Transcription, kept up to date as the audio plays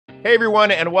Hey everyone,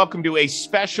 and welcome to a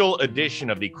special edition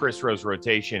of the Chris Rose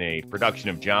Rotation, a production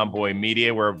of JOMBOY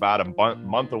Media. We're about a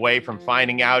month away from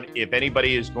finding out if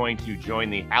anybody is going to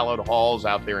join the hallowed halls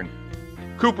out there in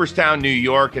Cooperstown, New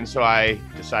York. And so I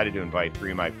decided to invite three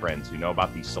of my friends who know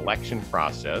about the selection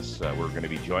process. We're going to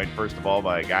be joined, first of all,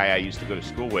 by a guy I used to go to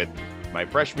school with my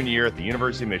freshman year at the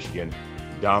University of Michigan,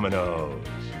 Dominoes,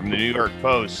 from the New York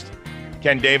Post,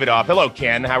 Ken Davidoff. Hello,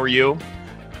 Ken. How are you?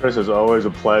 Chris, it's always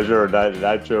a pleasure.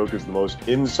 That joke is the most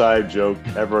inside joke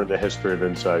ever in the history of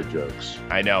inside jokes.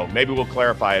 I know. Maybe we'll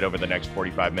clarify it over the next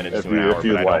 45 minutes to an hour. If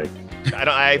you'd like.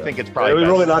 I think it's probably It was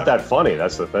best. really not that funny.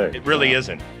 That's the thing. It really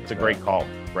isn't. It's a great call.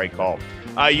 Great call.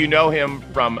 You know him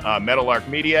from Meadowlark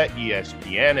Media,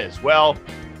 ESPN as well.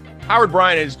 Howard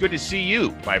Bryant, it's good to see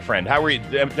you, my friend. How are you?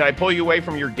 Did I pull you away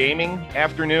from your gaming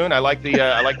afternoon? I like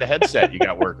the headset you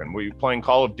got working. Were you playing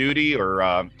Call of Duty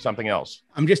or something else?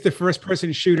 I'm just the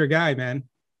first-person shooter guy, man.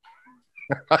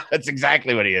 That's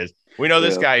exactly what he is. We know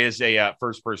this guy is a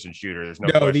first-person shooter. There's no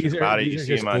question about it. You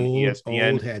see him on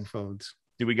ESPN. Old headphones.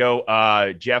 Do we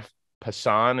go Jeff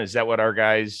Passan? Is that what our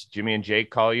guys Jimmy and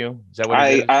Jake call you? Is that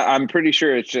what it is? I'm pretty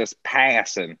sure it's just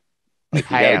passing. Like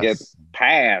you gotta get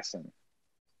passing.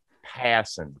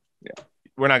 Passing. Yeah.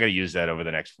 We're not going to use that over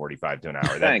the next 45 to an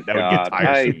hour. Thank that God. would get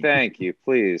tiresome. Thank you.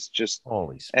 Please. Just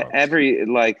holy smokes.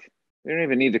 we don't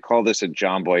even need to call this a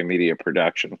JOMBOY Media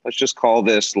production. Let's just call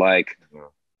this like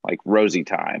Rosie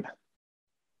time.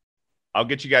 I'll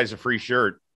get you guys a free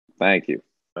shirt. Thank you.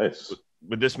 Nice.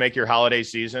 Would this make your holiday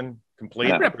season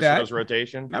complete? I'd rep that.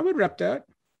 Rotation? I would rep that.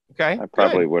 Okay. I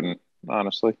probably wouldn't,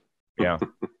 honestly. Yeah.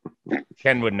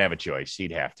 Ken wouldn't have a choice.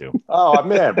 He'd have to. Oh,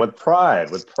 man, with pride.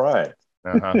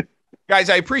 Uh-huh. Guys,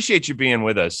 I appreciate you being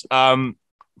with us.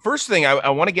 First thing I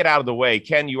want to get out of the way,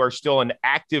 Ken, you are still an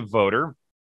active voter.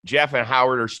 Jeff and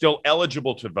Howard are still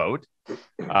eligible to vote.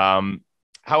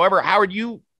 However, Howard,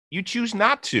 you choose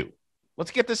not to.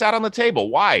 Let's get this out on the table.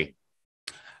 Why?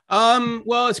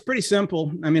 Well, it's pretty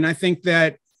simple. I mean, I think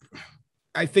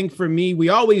for me, we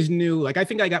always knew, I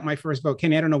think I got my first vote.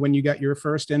 Kenny, I don't know when you got your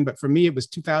first in, but for me, it was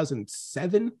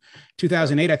 2007,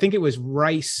 2008. I think it was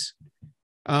Rice.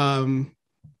 Rice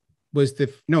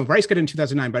got in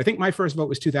 2009, but I think my first vote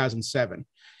was 2007.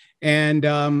 And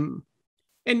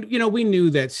we knew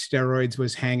that steroids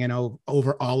was hanging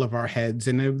over all of our heads.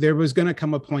 And there was going to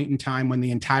come a point in time when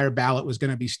the entire ballot was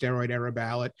going to be steroid era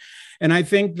ballot. And I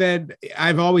think that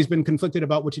I've always been conflicted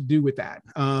about what to do with that.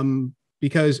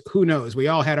 Because who knows? We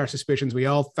all had our suspicions. We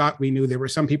all thought we knew. There were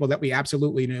some people that we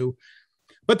absolutely knew.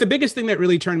 But the biggest thing that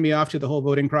really turned me off to the whole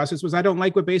voting process was I don't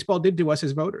like what baseball did to us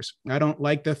as voters. I don't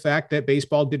like the fact that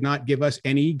baseball did not give us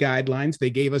any guidelines.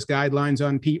 They gave us guidelines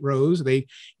on Pete Rose. They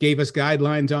gave us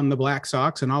guidelines on the Black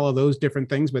Sox and all of those different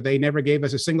things, but they never gave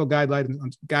us a single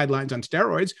guidelines on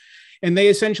steroids. And they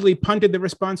essentially punted the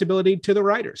responsibility to the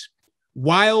writers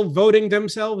while voting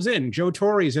themselves in. Joe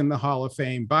Torre's in the Hall of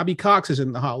Fame. Bobby Cox is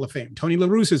in the Hall of Fame. Tony La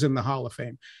Russa is in the Hall of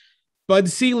Fame. Bud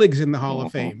Selig's in the Hall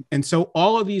of Fame. And so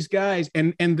all of these guys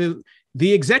and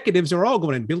the executives are all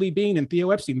going in. Billy Beane and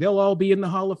Theo Epstein, they'll all be in the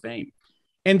Hall of Fame.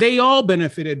 And they all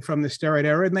benefited from the steroid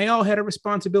era and they all had a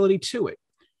responsibility to it.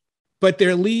 But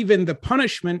they're leaving the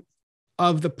punishment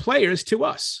of the players to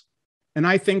us. And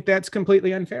I think that's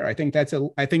completely unfair. I think that's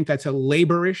a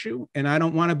labor issue. And I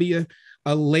don't want to be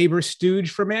a labor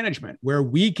stooge for management where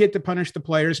we get to punish the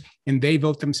players and they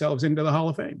vote themselves into the Hall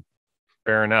of Fame.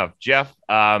 Fair enough. Jeff,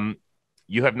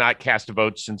 you have not cast a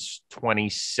vote since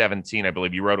 2017. I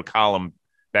believe you wrote a column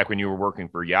back when you were working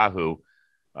for Yahoo,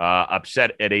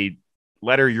 upset at a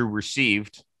letter you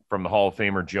received from the Hall of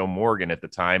Famer Joe Morgan at the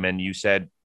time. And you said,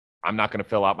 I'm not going to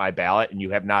fill out my ballot. And you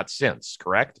have not since,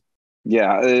 correct?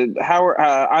 Yeah. Howard,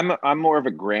 I'm more of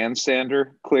a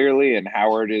grandstander, clearly. And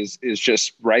Howard is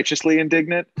just righteously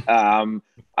indignant. The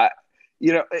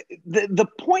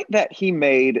point that he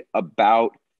made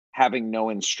about having no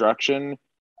instruction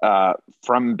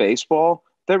from baseball,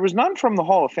 there was none from the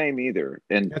Hall of Fame either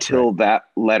until that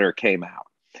letter came out.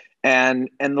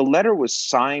 And the letter was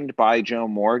signed by Joe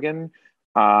Morgan.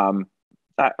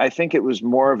 I think it was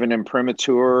more of an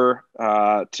imprimatur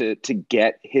to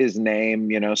get his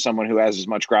name, someone who has as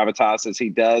much gravitas as he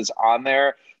does on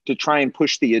there, to try and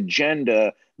push the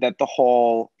agenda that the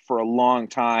Hall for a long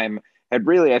time had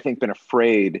really, I think, been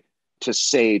afraid to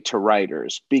say to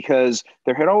writers, because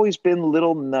there had always been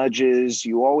little nudges.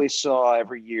 You always saw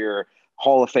every year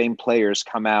Hall of Fame players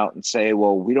come out and say,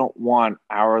 well, we don't want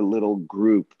our little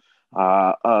group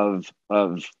of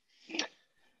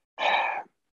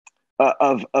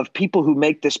people who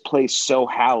make this place so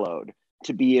hallowed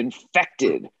to be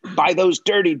infected by those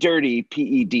dirty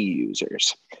PED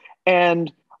users.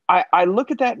 And I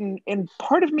look at that and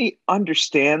part of me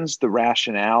understands the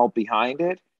rationale behind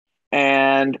it.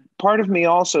 And part of me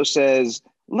also says,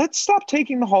 let's stop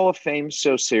taking the Hall of Fame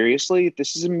so seriously.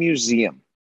 This is a museum.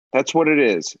 That's what it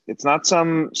is. It's not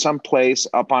some place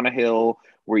up on a hill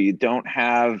where you don't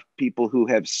have people who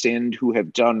have sinned, who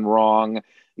have done wrong.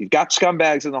 You've got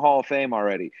scumbags in the Hall of Fame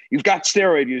already. You've got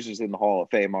steroid users in the Hall of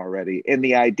Fame already. And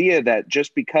the idea that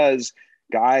just because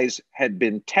guys had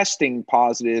been testing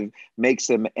positive makes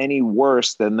them any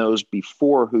worse than those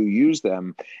before who use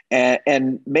them,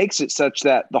 and makes it such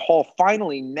that the Hall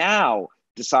finally now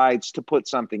decides to put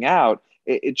something out.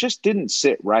 It just didn't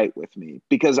sit right with me,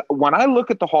 because when I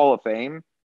look at the Hall of Fame,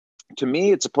 to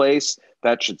me, it's a place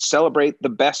that should celebrate the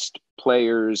best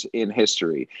players in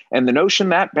history. And the notion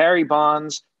that Barry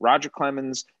Bonds, Roger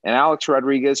Clemens, and Alex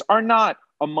Rodriguez are not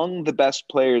among the best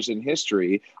players in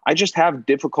history, I just have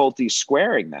difficulty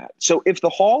squaring that. So if the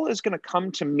Hall is going to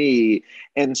come to me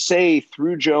and say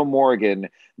through Joe Morgan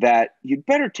that you'd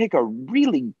better take a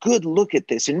really good look at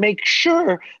this and make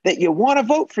sure that you want to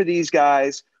vote for these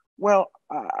guys, well,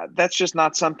 that's just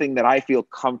not something that I feel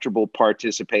comfortable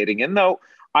participating in, though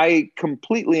I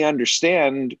completely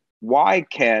understand why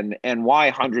Ken and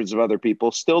why hundreds of other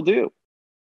people still do.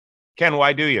 Ken,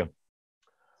 why do you?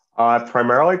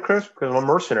 Primarily, Chris, because I'm a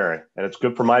mercenary and it's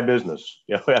good for my business.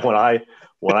 You know,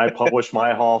 when I publish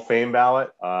my Hall of Fame ballot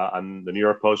on the New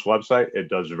York Post website, it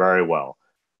does very well.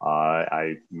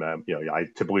 I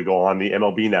typically go on the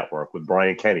MLB network with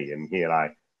Brian Kenny, and he and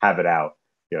I have it out,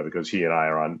 because he and I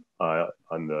are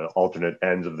on the alternate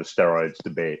ends of the steroids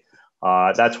debate.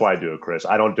 That's why I do it, Chris.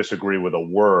 I don't disagree with a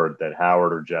word that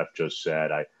Howard or Jeff just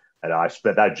said. I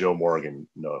spent that Joe Morgan.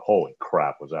 Holy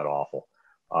crap, was that awful?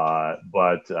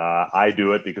 But I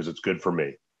do it because it's good for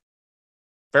me.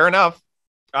 Fair enough.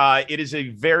 It is a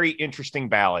very interesting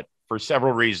ballot for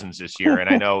several reasons this year. And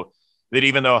I know that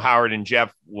even though Howard and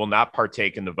Jeff will not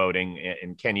partake in the voting,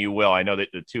 and Ken, you will, I know that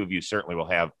the two of you certainly will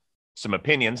have some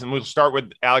opinions. And we'll start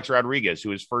with Alex Rodriguez,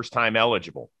 who is first time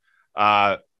eligible.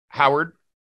 Howard,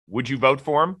 would you vote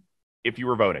for him if you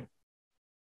were voting?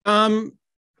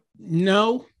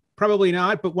 No. Probably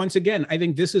not. But once again, I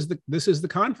think this is the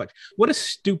conflict. What a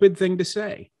stupid thing to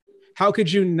say. How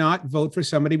could you not vote for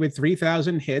somebody with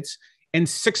 3,000 hits and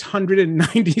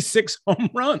 696 home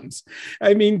runs?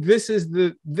 I mean, this is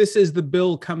the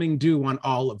bill coming due on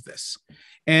all of this.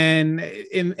 And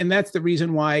that's the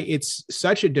reason why it's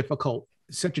such a difficult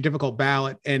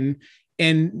ballot.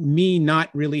 And me not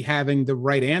really having the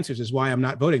right answers is why I'm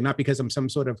not voting, not because I'm some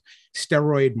sort of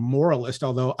steroid moralist,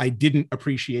 although I didn't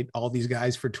appreciate all these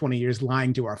guys for 20 years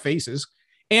lying to our faces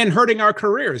and hurting our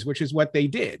careers, which is what they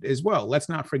did as well. Let's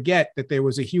not forget that there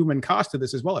was a human cost to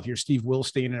this as well. If you're Steve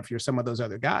Wilstein and if you're some of those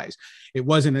other guys, it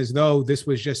wasn't as though this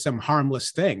was just some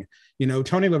harmless thing.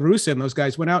 Tony La Russa and those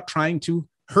guys went out trying to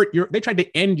they tried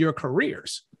to end your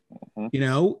careers.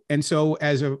 And so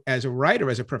as a writer,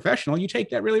 as a professional, you take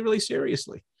that really, really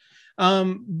seriously.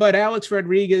 But Alex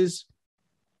Rodriguez,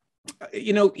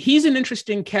 he's an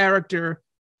interesting character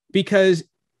because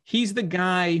he's the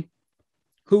guy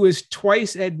who is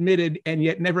twice admitted and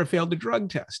yet never failed a drug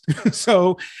test.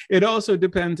 So it also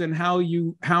depends on how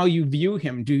you view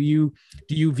him. Do you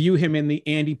view him in the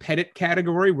Andy Pettitte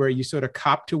category where you sort of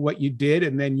cop to what you did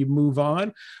and then you move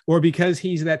on? Or because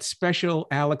he's that special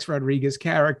Alex Rodriguez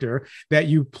character that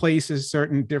you place a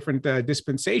certain different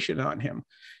dispensation on him?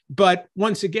 But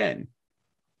once again,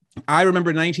 I remember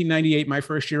 1998, my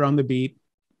first year on the beat,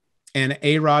 and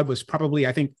A-Rod was probably,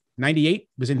 I think, 98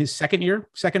 was in his second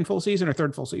full season or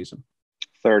third full season?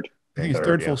 Third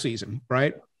full season,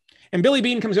 right? And Billy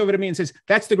Beane comes over to me and says,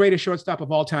 that's the greatest shortstop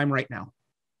of all time right now.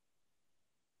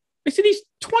 I said, he's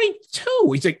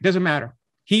 22. He's like, doesn't matter.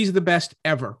 He's the best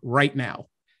ever right now.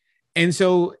 And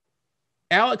so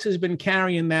Alex has been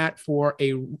carrying that for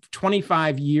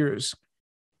 25 years.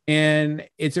 And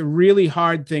it's a really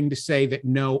hard thing to say that,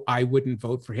 no, I wouldn't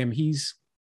vote for him.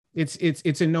 It's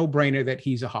a no-brainer that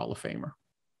he's a Hall of Famer.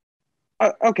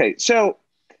 Okay, so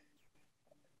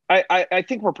I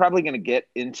think we're probably going to get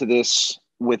into this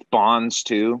with Bonds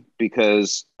too,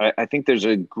 because I think there's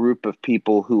a group of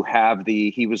people who have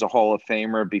he was a Hall of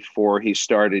Famer before he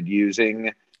started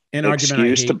using an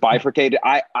excuse to bifurcate it.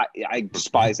 I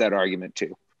despise that argument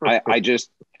too. I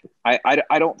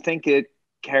don't think it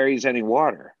carries any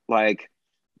water. Like,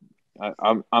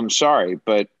 I'm sorry,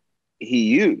 but he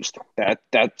used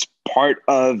that's part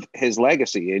of his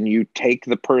legacy, and you take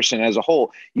the person as a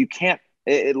whole. You can't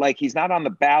he's not on the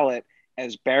ballot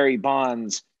as Barry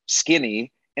Bonds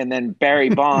skinny and then Barry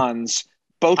Bonds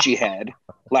Bochy head.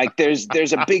 Like there's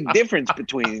a big difference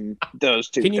between those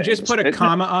two. Can you things. just put a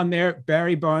comma on there?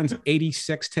 Barry Bonds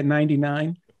 86 to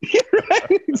 99.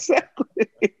 Right, exactly.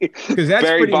 Because that's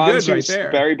Barry pretty Bonds, good right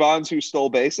there. Barry Bonds, who stole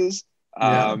bases.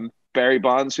 Barry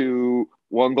Bonds, who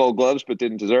won Gold Gloves but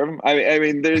didn't deserve them. I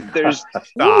mean, there's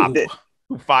Stop.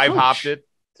 Who five-hopped it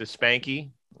to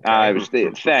Spanky?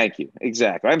 Thank you.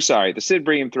 Exactly. I'm sorry. The Sid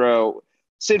Bream throw.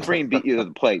 Sid Bream beat you to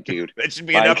the plate, dude. That should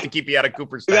be enough to keep you out of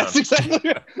Cooperstown. That's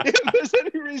exactly. If there's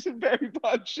any reason Barry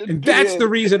Bonds should, and that's the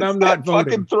reason I'm not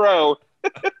voting. Fucking throw.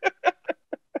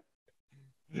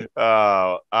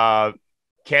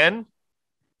 Ken?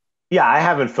 Yeah, I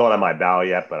haven't filled out my ballot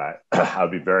yet, but I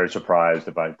would be very surprised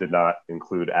if I did not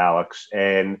include Alex.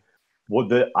 And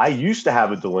I used to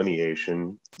have a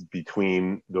delineation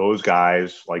between those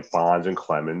guys like Bonds and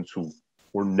Clemens who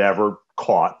were never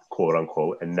caught, quote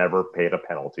unquote, and never paid a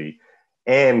penalty,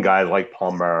 and guys like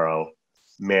Palmeiro,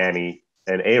 Manny,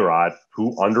 and A-Rod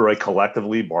who, under a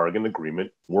collectively bargained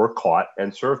agreement, were caught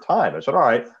and served time. I said, all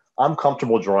right, I'm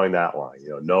comfortable drawing that line.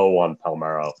 No on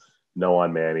Palmeiro, no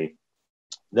on Manny.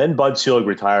 Then Bud Selig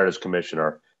retired as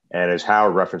commissioner, and as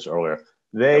Howard referenced earlier,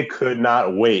 they could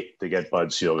not wait to get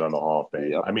Bud Selig on the Hall of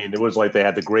Fame. Yep. I mean, it was like they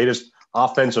had the greatest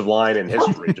offensive line in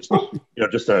history, just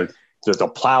to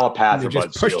plow a path for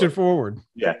Bud Selig. Pushed it forward.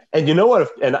 Yeah, and you know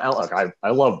what? I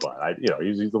love Bud.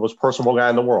 He's the most personable guy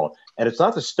in the world, and it's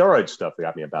not the steroid stuff that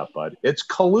got me about Bud. It's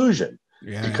collusion.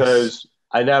 Yes. Because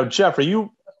Jeff, are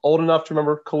you old enough to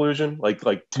remember collusion? Like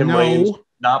Tim Raines?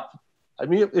 Not. I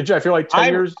mean, Jeff, you're like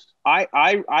 10 years.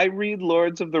 I read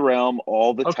Lords of the Realm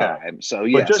all the time. So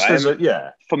yes,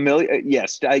 familiar.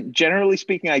 Yes, generally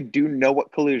speaking, I do know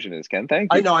what collusion is. Ken,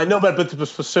 thank you. I know, but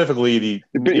specifically the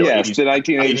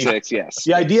 1986. Yes,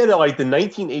 the idea that like the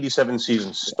 1987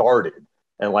 season started,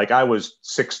 and like I was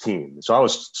 16, so I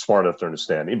was smart enough to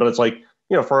understand. But it's like,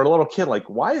 for a little kid, like,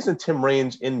 why isn't Tim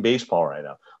Raines in baseball right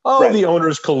now? Oh, right. The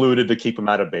owners colluded to keep him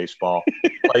out of baseball.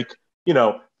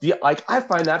 I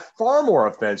find that far more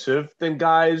offensive than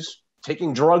guys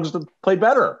taking drugs to play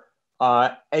better.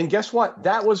 And guess what?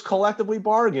 That was collectively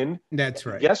bargained. That's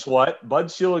right. Guess what? Bud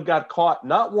Selig got caught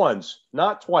not once,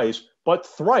 not twice, but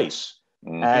thrice.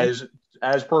 Mm-hmm.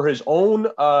 As per his own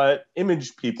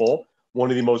image people, one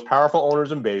of the most powerful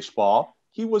owners in baseball,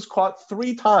 he was caught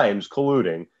 3 times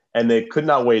colluding, and they could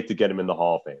not wait to get him in the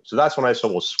Hall of Fame. So that's when I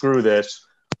said, well, screw this.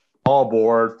 All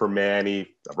aboard for Manny.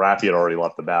 Raffy had already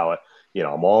left the ballot.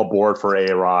 I'm all aboard for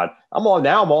A-Rod. I'm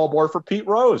all aboard for Pete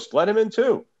Rose. Let him in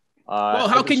too. Well,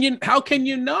 how can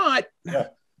you not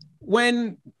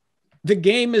when the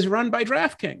game is run by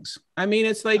DraftKings? I mean,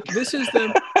 it's like, this is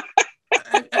the,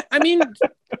 I mean,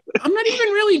 I'm not even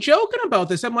really joking about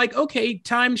this. I'm like, okay,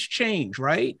 times change,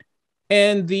 right?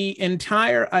 And the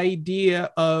entire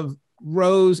idea of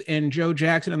Rose and Joe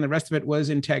Jackson and the rest of it was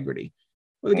integrity.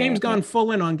 Well, the game's gone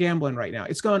full in on gambling right now.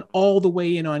 It's gone all the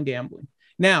way in on gambling.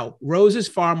 Now, Rose is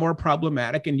far more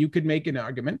problematic, and you could make an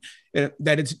argument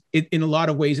that in a lot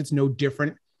of ways it's no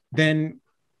different than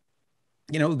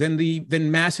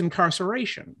mass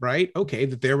incarceration, right? Okay,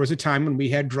 that there was a time when we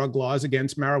had drug laws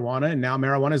against marijuana, and now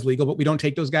marijuana is legal, but we don't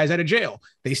take those guys out of jail.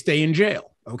 They stay in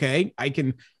jail. Okay, I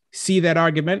can see that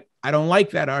argument. I don't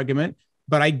like that argument,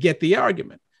 but I get the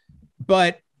argument.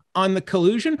 But on the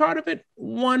collusion part of it,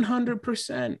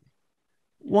 100%.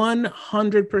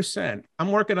 100%.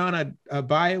 I'm working on a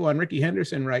bio on Ricky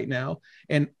Henderson right now,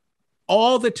 and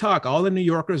all the talk, all the New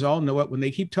Yorkers all know it when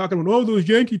they keep talking about, oh, those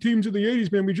Yankee teams of the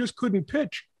 80s, man, we just couldn't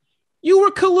pitch. You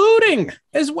were colluding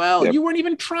as well. Yep. You weren't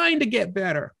even trying to get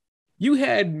better. You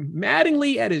had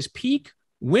Mattingly at his peak,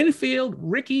 Winfield,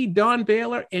 Ricky, Don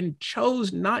Baylor, and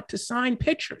chose not to sign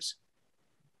pitchers.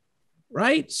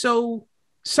 Right? So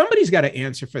somebody's got to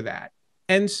answer for that.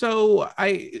 And so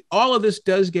all of this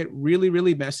does get really,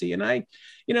 really messy. And and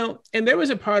there was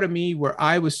a part of me where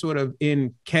I was sort of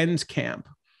in Ken's camp,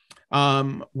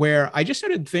 where I just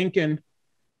started thinking,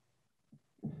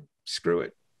 screw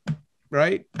it.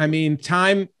 Right. I mean,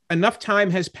 enough time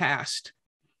has passed.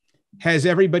 Has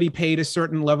everybody paid a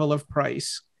certain level of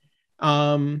price?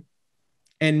 And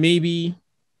maybe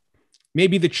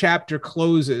the chapter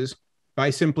closes by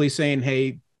simply saying,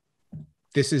 hey,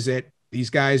 this is it. These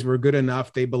guys were good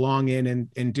enough. They belong in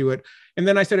and do it. And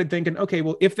then I started thinking, okay,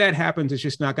 well, if that happens, it's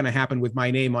just not going to happen with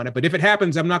my name on it. But if it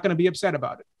happens, I'm not going to be upset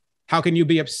about it. How can you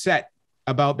be upset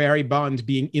about Barry Bonds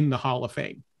being in the Hall of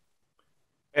Fame?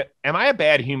 Am I a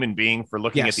bad human being for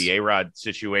looking at the A-Rod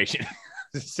situation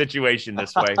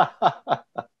this way?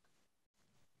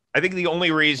 I think the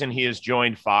only reason he has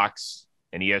joined Fox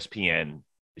and ESPN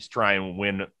is try and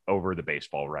win over the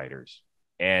baseball writers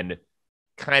and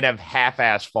kind of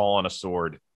half-ass fall on a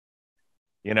sword.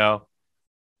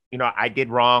 I did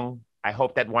wrong. I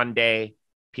hope that one day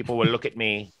people will look at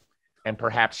me and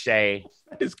perhaps say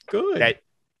that is good. That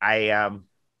I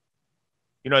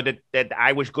that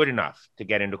I was good enough to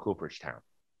get into Cooperstown.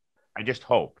 I just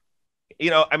hope.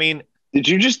 I mean, did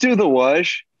you just do the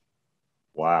wash?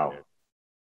 Wow.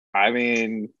 I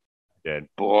mean, did.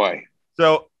 Boy.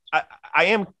 So I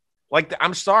am like,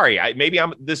 I'm sorry.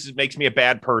 This makes me a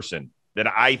bad person, that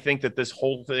I think that this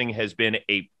whole thing has been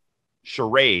a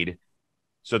charade,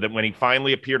 so that when he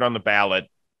finally appeared on the ballot,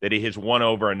 that he has won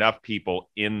over enough people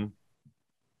in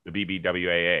the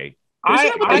BBWAA. Isn't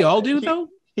that what they all do, though?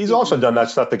 He's also done that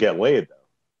stuff to get laid, though.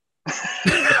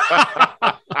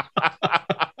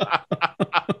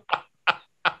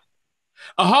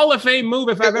 A Hall of Fame move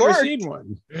if I've ever seen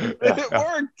one. It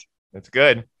worked. That's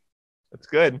good.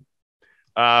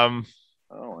 Oh my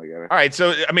God. All right.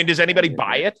 So, I mean, does anybody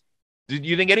buy it? Do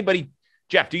you think anybody,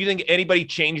 Jeff, do you think anybody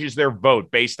changes their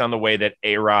vote based on the way that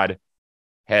A-Rod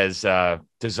has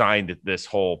designed this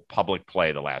whole public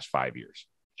play the last 5 years?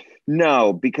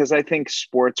 No, because I think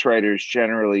sports writers,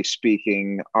 generally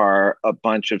speaking, are a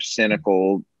bunch of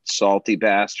cynical, salty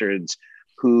bastards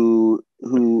who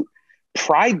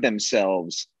pride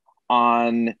themselves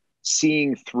on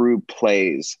seeing through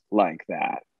plays like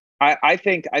that. I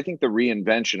think the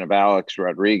reinvention of Alex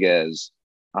Rodriguez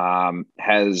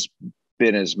has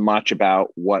been as much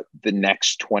about what the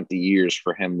next 20 years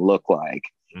for him look like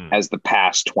as the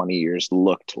past 20 years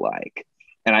looked like.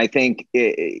 And I think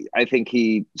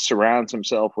he surrounds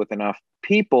himself with enough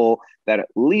people that at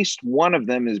least one of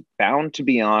them is bound to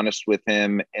be honest with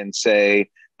him and say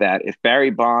that if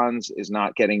Barry Bonds is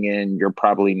not getting in, you're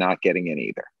probably not getting in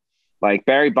either. Like,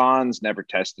 Barry Bonds never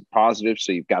tested positive,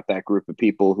 so you've got that group of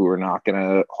people who are not going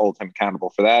to hold him accountable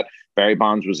for that. Barry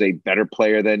Bonds was a better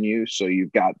player than you, so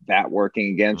you've got that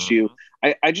working against you.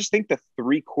 I just think the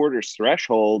 3/4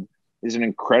 threshold is an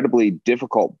incredibly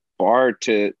difficult bar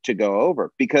to go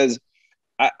over, because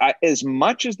as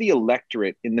much as the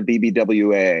electorate in the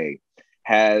BBWA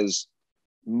has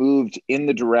moved in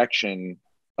the direction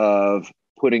of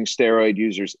putting steroid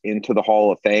users into the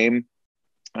Hall of Fame,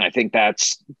 and I think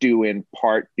that's due in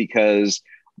part because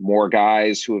more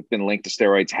guys who have been linked to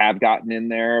steroids have gotten in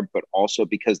there, but also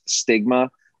because the stigma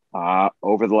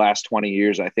over the last 20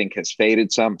 years, I think, has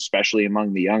faded some, especially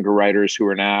among the younger writers who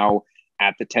are now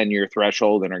at the 10-year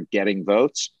threshold and are getting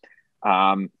votes.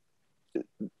 Bonds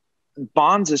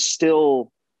is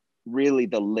still really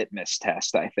the litmus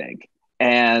test, I think.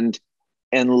 And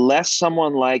unless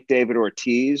someone like David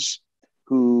Ortiz,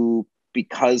 who,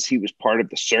 because he was part of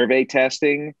the survey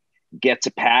testing, gets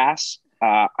a pass,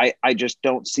 I just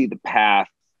don't see the path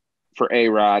for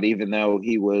A-Rod, even though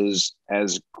he was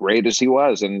as great as he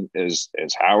was. And as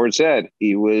Howard said,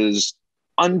 he was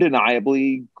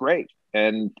undeniably great.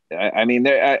 And I mean,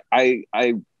 I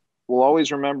will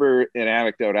always remember an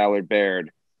anecdote. Allard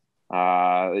Baird,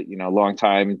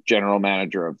 longtime general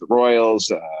manager of the Royals,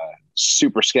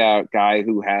 super scout guy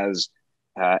who has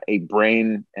a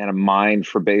brain and a mind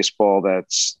for baseball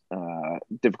that's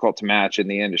difficult to match in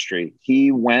the industry.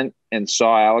 He went and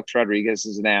saw Alex Rodriguez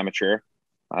as an amateur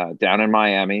down in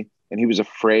Miami, and he was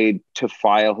afraid to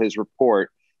file his report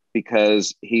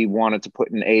because he wanted to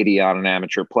put an 80 on an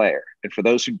amateur player. And for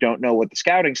those who don't know what the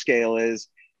scouting scale is,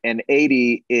 an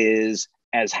 80 is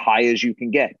as high as you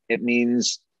can get. It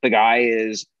means the guy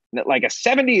is like, a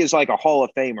 70 is like a Hall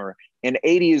of Famer, and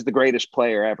 80 is the greatest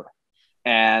player ever.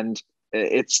 And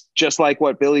it's just like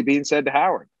what Billy Beane said to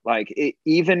Howard. Like,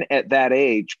 even at that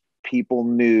age, people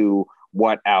knew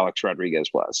what Alex Rodriguez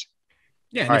was.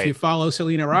 Yeah, and if you follow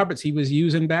Selena Roberts, he was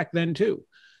using back then too.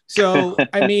 So,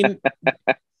 I mean,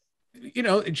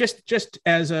 just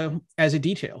as a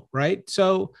detail, right?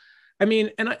 So, I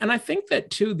mean, and I think that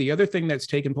too, the other thing that's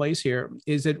taken place here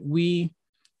is that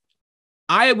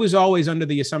I was always under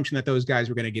the assumption that those guys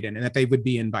were going to get in and that they would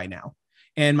be in by now.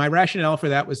 And my rationale for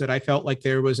that was that I felt like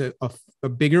there was a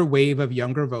bigger wave of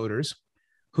younger voters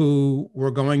who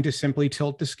were going to simply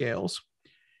tilt the scales.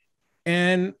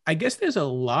 And I guess there's a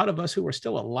lot of us who are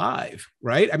still alive,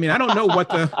 right? I mean, I don't know what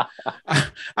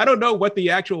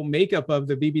the actual makeup of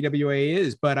the BBWA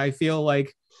is, but I feel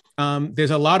like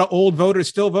there's a lot of old voters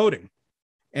still voting.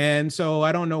 And so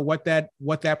I don't know what that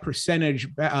percentage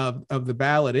of the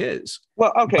ballot is.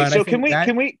 Well, okay. But so can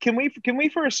we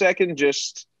for a second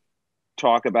just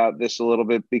talk about this a little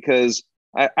bit, because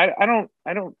I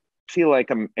don't feel like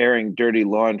I'm airing dirty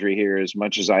laundry here as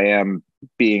much as I am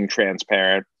being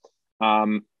transparent.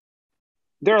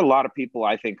 There are a lot of people,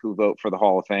 I think, who vote for the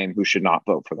Hall of Fame who should not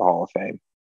vote for the Hall of Fame.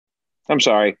 I'm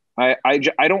sorry. I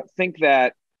don't think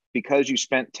that because you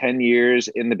spent 10 years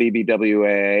in the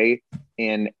BBWA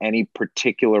in any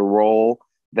particular role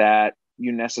that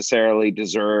you necessarily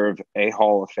deserve a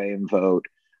Hall of Fame vote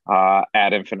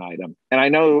ad infinitum. And I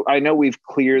know we've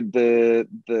cleared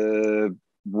the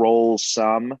roll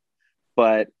some,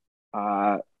 but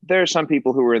there are some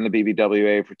people who were in the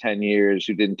BBWA for 10 years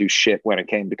who didn't do shit when it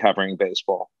came to covering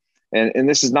baseball. And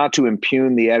this is not to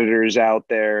impugn the editors out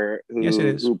there who, yes, it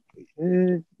is.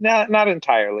 Not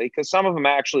entirely, because some of them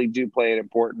actually do play an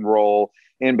important role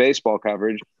in baseball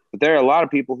coverage. But there are a lot of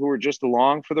people who are just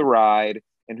along for the ride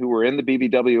and who were in the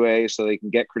BBWA so they can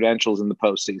get credentials in the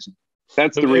postseason.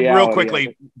 That's the reality. Real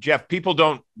quickly, Jeff,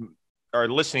 people are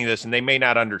listening to this and they may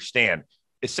not understand.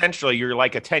 Essentially, you're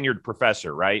like a tenured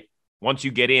professor, right? Once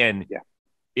you get in,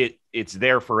 it's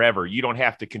there forever. You don't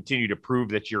have to continue to prove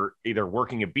that you're either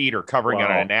working a beat or covering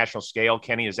on a national scale.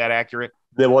 Kenny, is that accurate?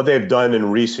 Then what they've done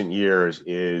in recent years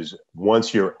is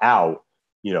once you're out,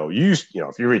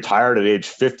 if you're retired at age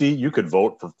 50, you could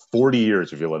vote for 40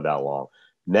 years if you live that long.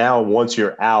 Now, once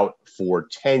you're out for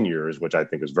 10 years, which I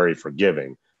think is very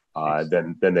forgiving,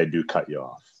 then they do cut you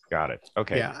off. Got it.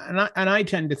 Okay. Yeah, and I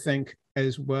tend to think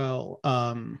as well,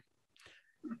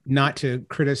 not to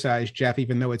criticize Jeff,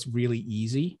 even though it's really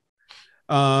easy.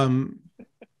 I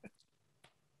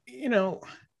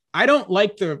don't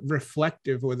like the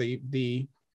reflective or the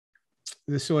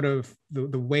sort of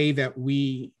the way that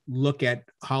we look at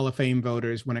Hall of Fame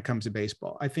voters when it comes to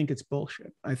baseball. I think it's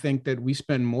bullshit. I think that we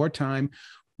spend more time.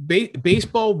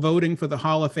 Baseball voting for the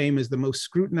Hall of Fame is the most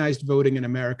scrutinized voting in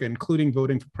America, including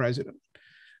voting for president,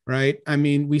 right? I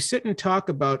mean, we sit and talk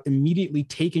about immediately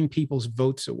taking people's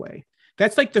votes away.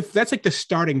 That's like the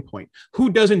starting point. Who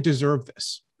doesn't deserve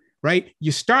this? Right?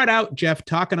 You start out, Jeff,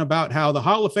 talking about how the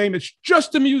Hall of Fame is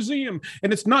just a museum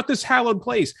and it's not this hallowed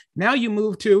place. Now you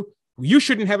move to you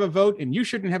shouldn't have a vote and you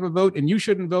shouldn't have a vote and you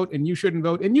shouldn't vote and you shouldn't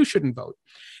vote and you shouldn't vote.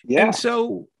 Yeah. And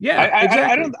so,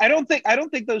 exactly. I don't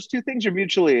think those two things are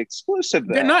mutually exclusive,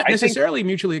 though. They're not necessarily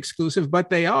mutually exclusive, but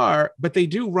they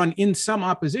do run in some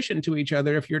opposition to each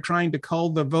other if you're trying to cull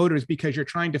the voters because you're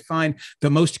trying to find the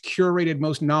most curated,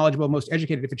 most knowledgeable, most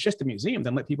educated. If it's just a museum,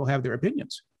 then let people have their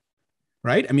opinions.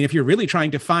 Right? I mean, if you're really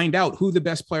trying to find out who the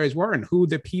best players were and who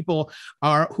the people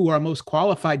are who are most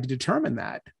qualified to determine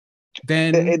that,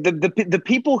 then the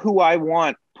people who I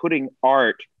want putting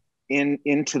art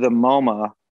into the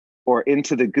MoMA or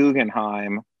into the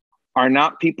Guggenheim are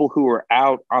not people who are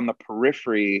out on the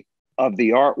periphery of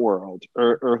the art world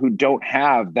or who don't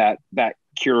have that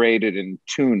curated and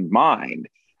tuned mind.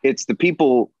 It's the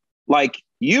people like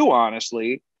you,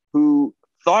 honestly, who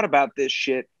thought about this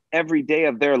shit every day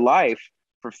of their life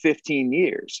for 15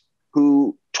 years,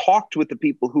 who talked with the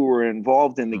people who were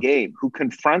involved in the game, who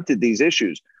confronted these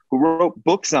issues, who wrote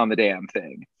books on the damn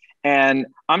thing. And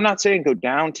I'm not saying go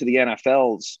down to the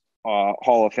NFL's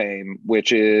Hall of Fame,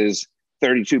 which is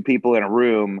 32 people in a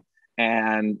room,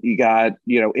 and you got,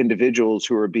 individuals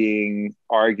who are being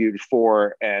argued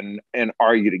for and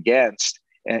argued against,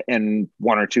 and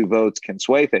one or two votes can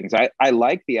sway things. I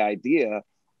like the idea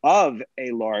of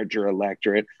a larger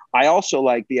electorate. I also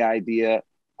like the idea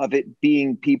of it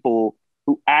being people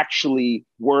who actually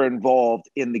were involved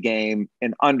in the game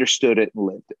and understood it and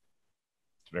lived it.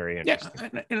 It's very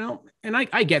interesting. Yeah, and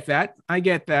I get that.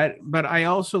 But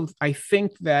I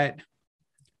think that,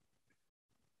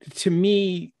 to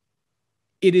me,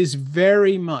 it is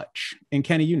very much, and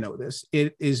Kenny, you know this,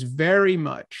 it is very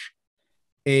much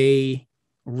a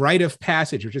rite of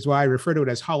passage, which is why I refer to it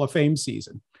as Hall of Fame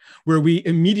season, where we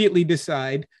immediately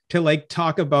decide to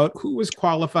talk about who was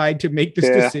qualified to make this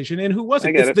decision and who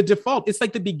wasn't. It's the default. It's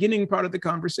like the beginning part of the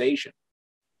conversation.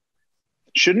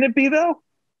 Shouldn't it be, though?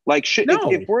 No.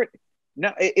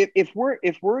 If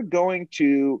we're going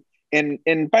to,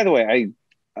 and by the way,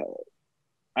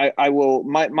 I will,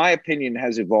 my opinion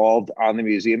has evolved on the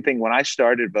museum thing. When I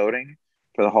started voting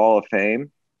for the Hall of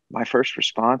Fame, my first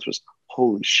response was,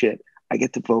 holy shit, I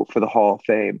get to vote for the Hall of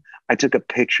Fame. I took a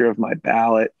picture of my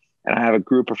ballot, and I have a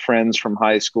group of friends from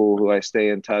high school who I stay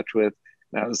in touch with.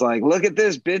 And I was like, look at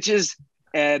this, bitches.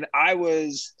 And I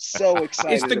was so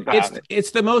excited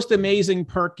It's the most amazing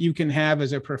perk you can have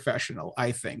as a professional,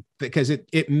 I think, because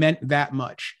it meant that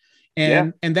much.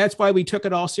 And that's why we took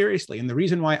it all seriously. And the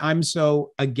reason why I'm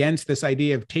so against this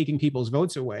idea of taking people's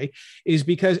votes away is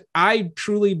because I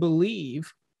truly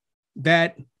believe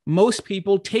that most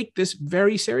people take this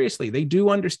very seriously. They do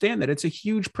understand that it's a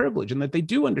huge privilege and that they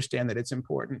do understand that it's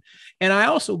important. And I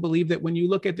also believe that when you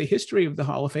look at the history of the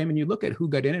Hall of Fame and you look at who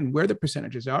got in and where the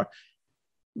percentages are,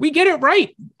 we get it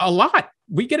right a lot.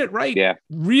 We get it right. Yeah.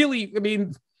 Really. I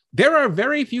mean, there are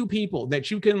very few people that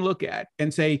you can look at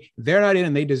and say they're not in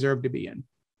and they deserve to be in.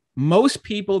 Most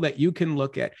people that you can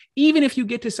look at, even if you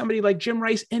get to somebody like Jim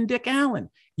Rice and Dick Allen,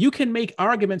 you can make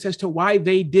arguments as to why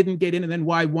they didn't get in and then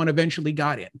why one eventually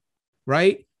got in.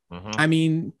 Right. Mm-hmm. I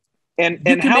mean, and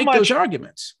you can how make much those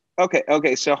arguments.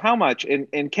 Okay. So how much?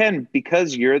 And Ken,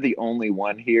 because you're the only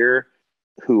one here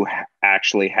who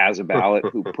actually has a ballot,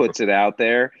 who puts it out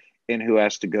there, and who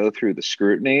has to go through the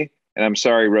scrutiny. And I'm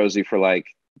sorry, Rosie, for like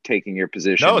taking your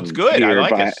position. No, it's good. I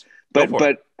like it.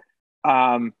 But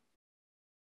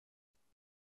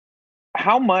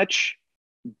how much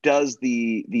does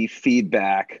the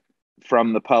feedback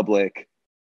from the public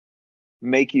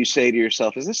make you say to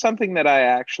yourself, is this something that I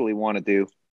actually want to do?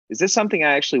 Is this something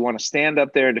I actually want to stand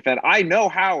up there and defend? I know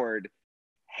Howard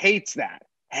hates that.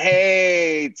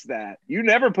 You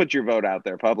never put your vote out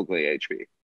there publicly, HB.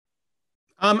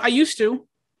 I used to,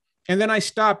 and then I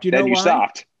stopped. You know why? You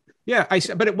stopped. Yeah,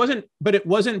 but it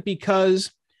wasn't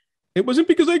because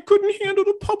I couldn't handle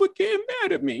the public getting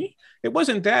mad at me. It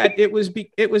wasn't that. It was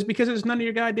because it's none of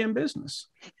your goddamn business.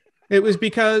 It was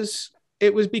because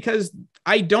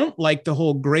I don't like the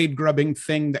whole grade grubbing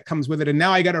thing that comes with it. And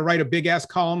now I got to write a big ass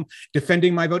column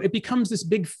defending my vote. It becomes this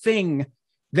big thing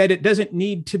that it doesn't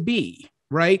need to be,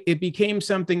 right? It became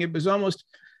something, it was almost,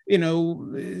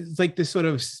 it's like this sort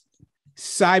of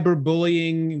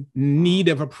cyberbullying need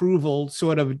of approval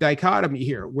sort of dichotomy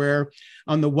here, where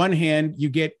on the one hand, you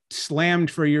get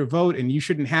slammed for your vote and you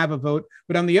shouldn't have a vote.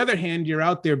 But on the other hand, you're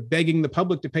out there begging the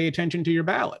public to pay attention to your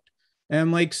ballot. And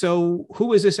I'm like, so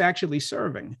who is this actually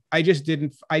serving? I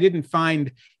didn't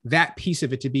find that piece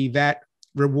of it to be that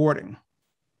rewarding.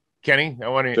 Kenny, I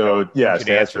want to. So yes,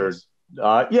 answer.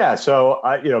 So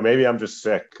maybe I'm just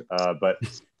sick, but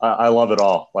I love it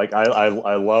all. Like I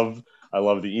love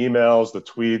the emails, the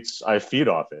tweets. I feed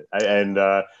off it.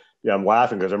 I'm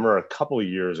laughing because I remember a couple of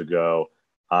years ago,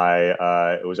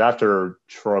 it was after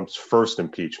Trump's first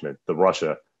impeachment, the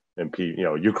Russia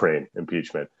Ukraine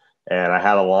impeachment. And I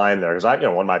had a line there because one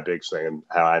of my big thing,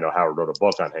 and I know Howard wrote a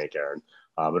book on Hank Aaron,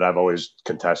 but I've always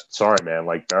contested, sorry, man,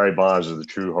 like Barry Bonds is the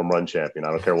true home run champion. I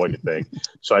don't care what you think.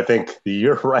 So I think the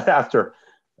year right after,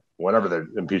 whenever the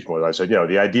impeachment was, I said,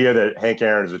 the idea that Hank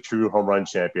Aaron is a true home run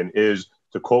champion is,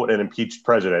 to quote an impeached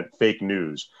president, fake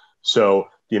news. So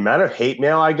the amount of hate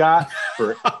mail I got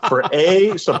for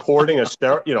A, supporting the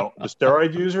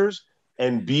steroid users,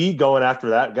 and B, going after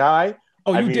that guy.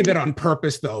 Oh, you did that on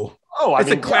purpose, though. Oh,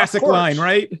 it's a classic line,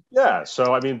 right? Yeah.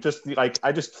 So, I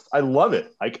love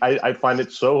it. I find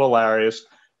it so hilarious,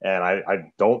 and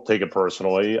I don't take it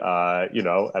personally, and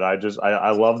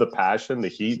I love the passion, the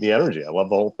heat, and the energy. I love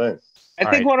the whole thing. I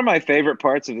think one of my favorite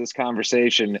parts of this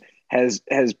conversation has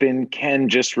been Ken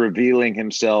just revealing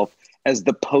himself as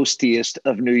the postiest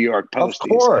of New York posties. Of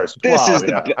course.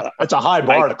 It's a high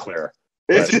bar to clear.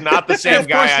 This is not the same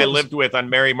guy I lived with on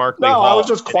Mary Markley Hall. I was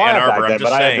just quiet back then,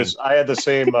 but I had the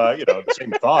same, the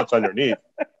same thoughts underneath.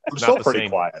 I'm still pretty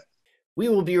quiet. We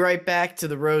will be right back to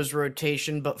the Rose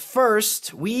rotation, but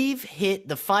first, we've hit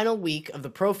the final week of the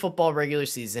pro football regular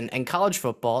season, and college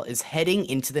football is heading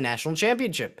into the national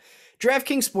championship.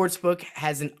 DraftKings Sportsbook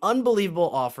has an unbelievable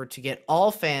offer to get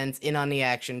all fans in on the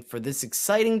action for this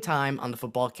exciting time on the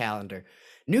football calendar.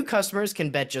 New customers can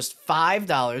bet just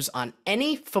 $5 on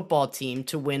any football team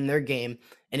to win their game.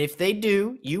 And if they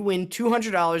do, you win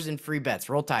 $200 in free bets.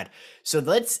 Roll Tide. So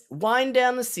let's wind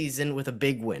down the season with a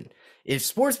big win. If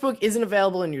Sportsbook isn't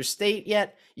available in your state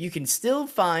yet, you can still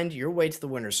find your way to the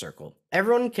winner's circle.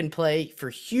 Everyone can play for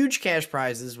huge cash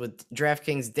prizes with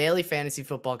DraftKings daily fantasy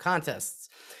football contests.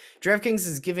 DraftKings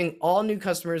is giving all new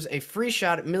customers a free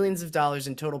shot at millions of dollars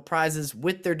in total prizes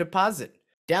with their deposit.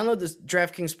 Download the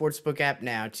DraftKings Sportsbook app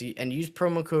now and use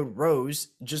promo code ROSE.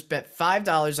 Just bet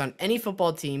 $5 on any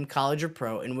football team, college or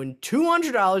pro, and win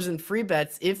 $200 in free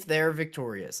bets if they're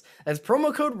victorious. That's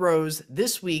promo code ROSE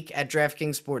this week at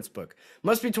DraftKings Sportsbook.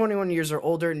 Must be 21 years or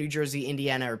older, New Jersey,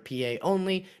 Indiana, or PA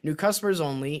only. New customers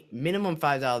only. Minimum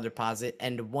 $5 deposit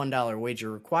and $1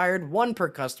 wager required. One per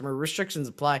customer. Restrictions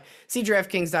apply. See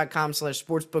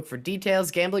DraftKings.com/sportsbook for details.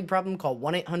 Gambling problem? Call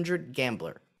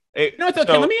 1-800-GAMBLER. Hey, no, it's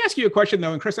okay. Let me ask you a question,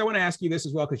 though. And Chris, I want to ask you this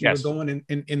as well, because you were going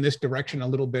in this direction a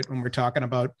little bit when we're talking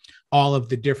about all of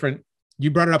the different,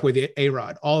 you brought it up with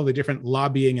A-Rod, all of the different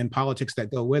lobbying and politics that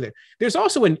go with it. There's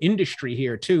also an industry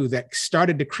here, too, that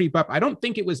started to creep up. I don't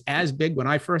think it was as big when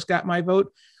I first got my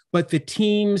vote, but the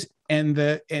teams and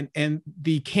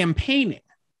the campaigning,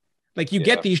 like you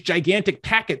get these gigantic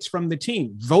packets from the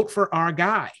team, vote for our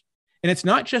guy. And it's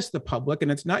not just the public, and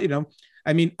it's not,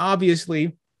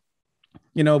 obviously,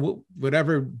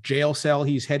 whatever jail cell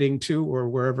he's heading to or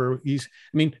wherever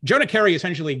Jonah Kerry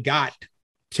essentially got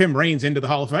Tim Raines into the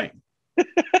Hall of Fame.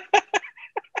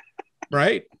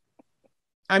 Right?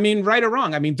 Right or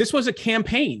wrong. This was a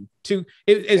campaign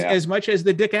as much as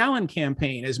the Dick Allen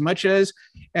campaign, as much as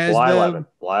the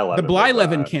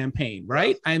Blyleven campaign,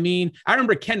 right? I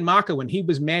remember Ken Maka when he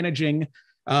was managing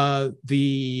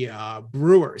the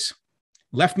Brewers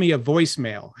left me a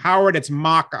voicemail. Howard, it's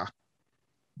Maka.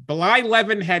 Bly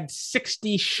Levin had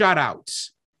 60 shutouts.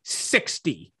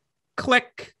 60.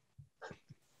 Click.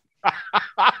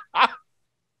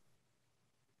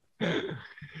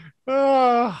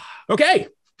 Okay.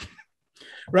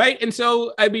 Right. And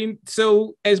so, I mean,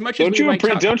 so as much as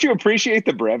don't you appreciate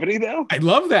the brevity though? I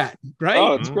love that. Right.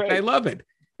 Oh, it's great. I love it.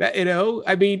 That, you know,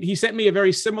 I mean, he sent me a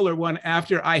very similar one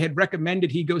after I had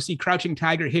recommended he go see Crouching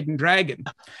Tiger, Hidden Dragon.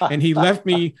 And he left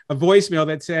me a voicemail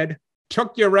that said,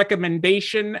 took your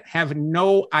recommendation, have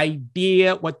no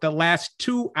idea what the last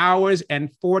 2 hours and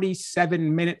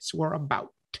 47 minutes were about.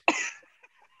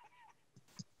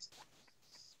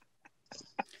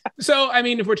 So, I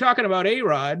mean, if we're talking about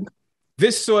A-Rod,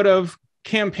 this sort of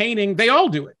campaigning, they all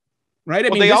do it, right? I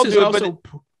mean, they all is do also... it,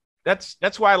 but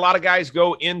that's why a lot of guys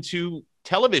go into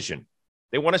television.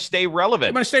 They want to stay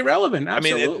relevant. They want to stay relevant.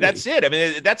 Absolutely. I mean, that's it. I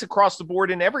mean, that's across the board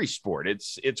in every sport.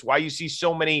 It's why you see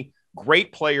so many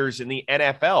great players in the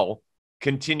NFL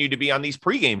continue to be on these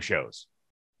pregame shows.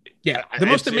 Yeah. The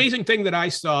most amazing thing that I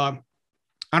saw,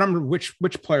 I don't remember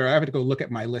which player, I have to go look at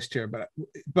my list here,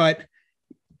 but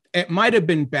it might have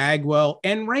been Bagwell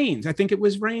and Reigns. I think it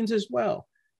was Reigns as well.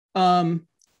 The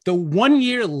 1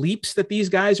 year leaps that these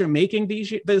guys are making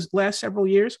these last several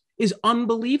years is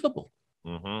unbelievable.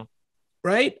 Mm-hmm.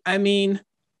 Right? I mean,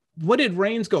 what did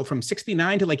Reigns go from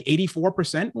 69 to like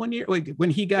 84% 1 year? Like when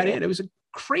he got in, it was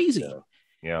crazy.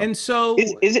 Yeah. And so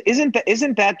isn't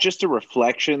that just a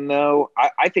reflection though?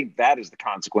 I think that is the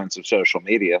consequence of social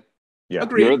media. Yeah.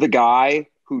 Agreed. You're the guy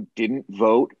who didn't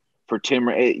vote for Tim,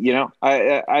 you know,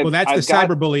 that's the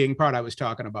cyberbullying part I was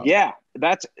talking about. Yeah,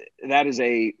 that is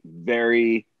a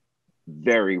very,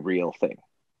 very real thing.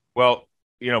 Well,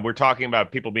 you know, we're talking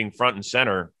about people being front and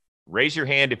center. Raise your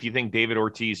hand if you think David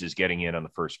Ortiz is getting in on the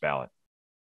first ballot.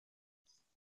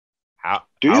 Howard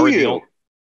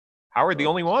the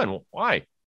only one? Why?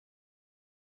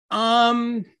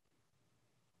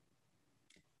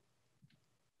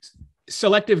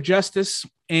 Selective justice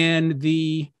and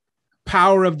the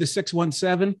power of the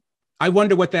 617. I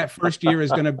wonder what that first year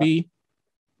is going to be.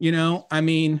 You know, I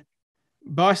mean,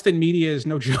 Boston media is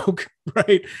no joke,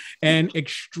 right? And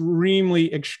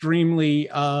extremely, extremely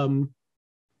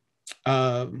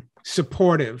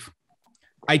supportive.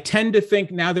 I tend to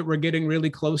think now that we're getting really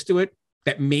close to it,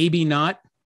 that maybe not.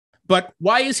 But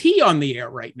why is he on the air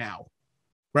right now?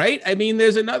 Right? I mean,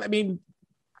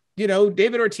 you know,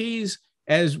 David Ortiz,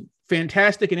 as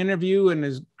fantastic an interview and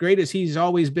as great as he's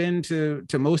always been to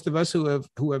most of us who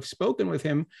have spoken with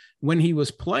him when he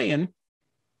was playing,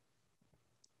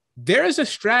 there is a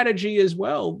strategy as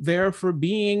well there for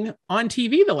being on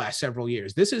TV the last several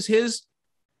years. This is his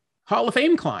Hall of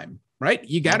Fame climb, right?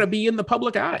 You got to be in the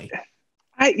public eye.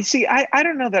 I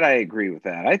don't know that I agree with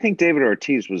that. I think David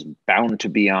Ortiz was bound to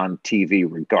be on TV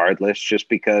regardless, just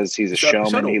because he's a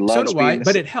showman. He loves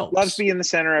but it helps. Loves being the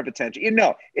center of attention. You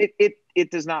know, it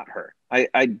does not hurt.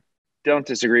 I don't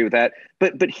disagree with that.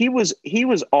 But he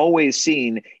was always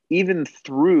seen, even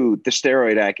through the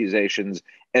steroid accusations,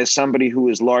 as somebody who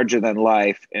was larger than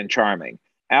life and charming.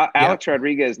 Alex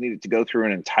Rodriguez needed to go through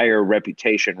an entire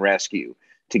reputation rescue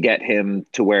to get him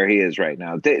to where he is right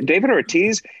now. David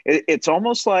Ortiz, it's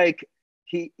almost like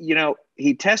he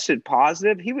tested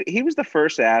positive. He was the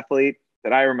first athlete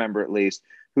that I remember, at least,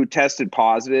 who tested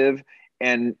positive,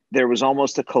 and there was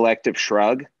almost a collective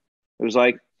shrug. It was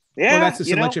like, yeah, well, that's the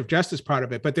selective justice part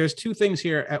of it. But there's two things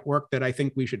here at work that I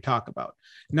think we should talk about.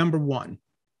 Number one,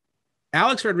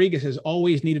 Alex Rodriguez has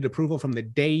always needed approval from the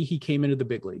day he came into the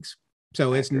big leagues.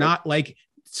 So it's not like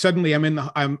suddenly I'm in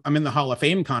the Hall of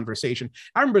Fame conversation.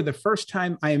 I remember the first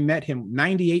time I met him,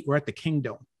 98, we're at the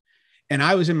Kingdom. And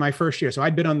I was in my first year. So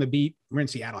I'd been on the beat. We're in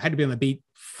Seattle. I had to be on the beat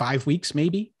 5 weeks,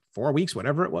 maybe 4 weeks,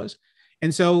 whatever it was.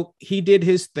 And so he did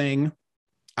his thing.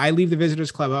 I leave the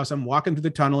visitors clubhouse. I'm walking through the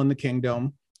tunnel in the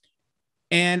Kingdom.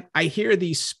 And I hear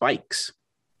these spikes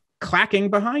clacking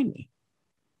behind me.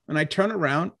 And I turn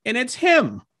around and it's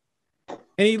him.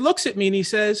 And he looks at me and he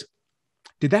says,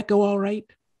 "Did that go all right?"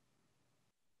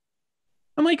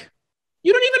 I'm like,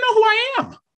 you don't even know who I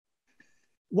am.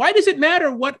 Why does it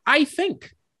matter what I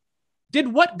think?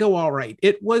 Did what go all right?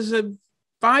 It was a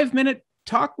 5-minute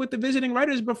talk with the visiting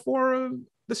writers before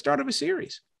the start of a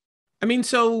series. I mean,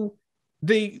 so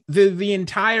the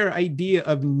entire idea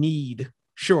of need,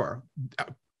 sure,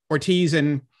 Ortiz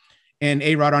and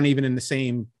A-Rod aren't even in the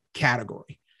same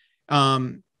category.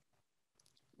 But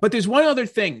there's one other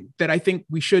thing that I think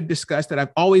we should discuss that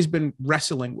I've always been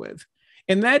wrestling with,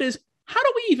 and that is, how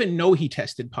do we even know he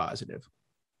tested positive?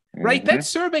 Right? That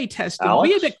survey testing.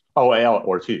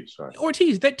 Ortiz. Sorry.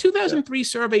 Ortiz, that 2003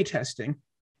 survey testing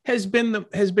has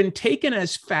been taken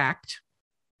as fact,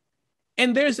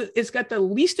 and it's got the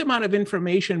least amount of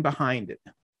information behind it.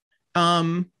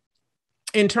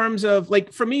 In terms of,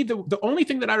 like, for me, the only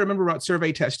thing that I remember about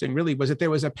survey testing really was that there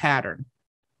was a pattern,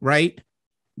 right?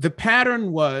 The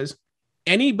pattern was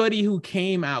anybody who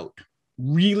came out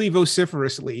really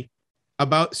vociferously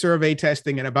about survey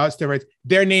testing and about steroids,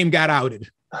 their name got outed.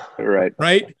 Right.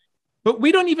 Right. But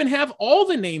we don't even have all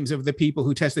the names of the people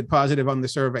who tested positive on the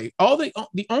survey.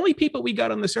 The only people we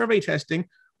got on the survey testing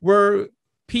were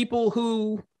people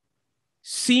who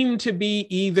seemed to be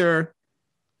either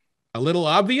a little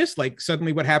obvious, like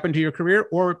suddenly what happened to your career,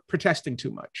 or protesting too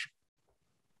much.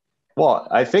 Well,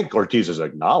 I think Ortiz has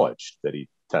acknowledged that he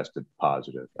tested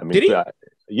positive. I mean, did he?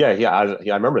 Yeah.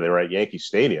 I remember they were at Yankee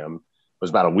Stadium. It was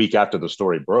about a week after the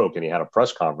story broke, and he had a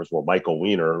press conference where Michael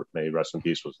Weiner, may rest in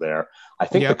peace, was there. I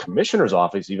think the commissioner's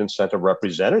office even sent a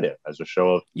representative as a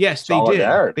show of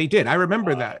solidarity. They did. I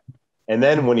remember that. And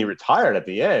then when he retired at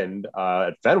the end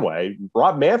at Fenway,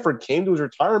 Rob Manfred came to his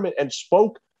retirement and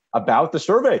spoke about the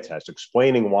survey test,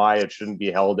 explaining why it shouldn't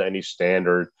be held to any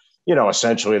standard.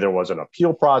 Essentially there was an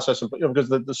appeal process, because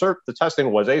the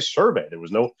testing was a survey. There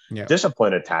was no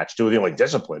discipline attached to it. The only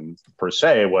discipline per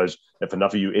se was, if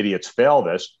enough of you idiots fail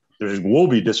this, there will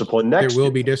be discipline next. There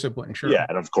will be discipline, sure. Yeah,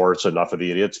 and of course, enough of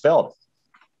the idiots failed.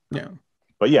 Yeah.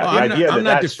 But yeah, I'm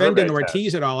not defending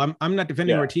Ortiz at all. I'm not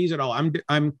defending Ortiz at all.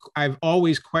 I've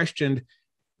always questioned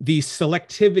the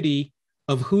selectivity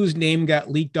of whose name got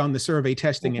leaked on the survey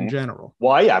testing in general.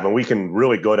 Well, yeah, I mean, we can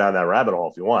really go down that rabbit hole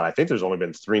if you want. I think there's only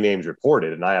been 3 names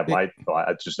reported, and I have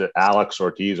it's just Alex,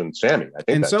 Ortiz, and Sammy. I think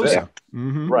and that's Sosa. it.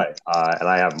 Right. And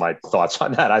I have my thoughts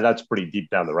on that. That's pretty deep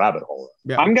down the rabbit hole.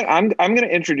 Yeah. I'm gonna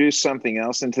introduce something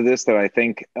else into this that I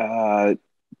think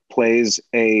plays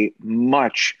a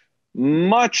much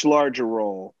larger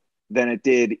role than it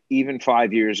did even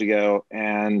 5 years ago,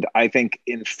 and I think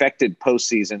infected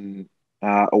postseason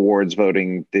awards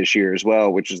voting this year as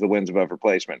well, which is the wins above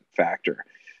replacement factor.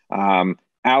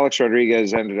 Alex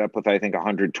Rodriguez ended up with, I think,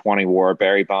 120 WAR.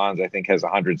 Barry Bonds, I think, has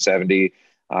 170.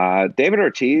 David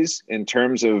Ortiz, in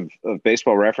terms of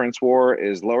baseball reference WAR,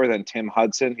 is lower than Tim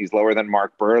Hudson. He's lower than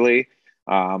Mark Burley,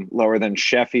 lower than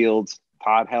Sheffield,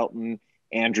 Todd Helton,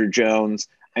 Andruw Jones.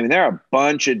 I mean, there are a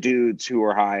bunch of dudes who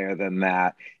are higher than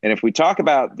that. And if we talk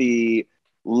about the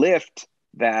lift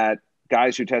that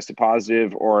guys who tested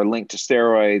positive or are linked to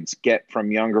steroids get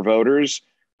from younger voters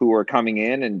who are coming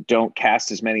in and don't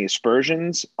cast as many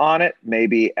aspersions on it,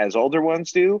 maybe as older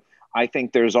ones do, I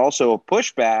think there's also a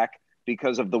pushback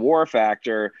because of the WAR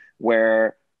factor,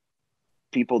 where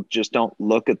people just don't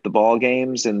look at the ball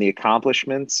games and the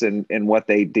accomplishments and what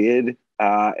they did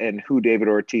and who David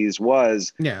Ortiz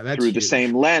was through huge. The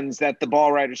same lens that the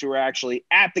ball writers who were actually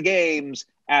at the games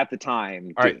at the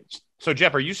time. All right. So,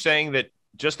 Jeff, are you saying that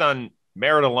just on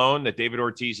merit alone that David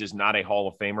Ortiz is not a Hall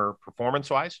of Famer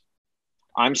performance-wise?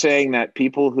 I'm saying that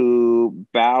people who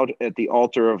bowed at the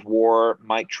altar of WAR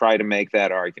might try to make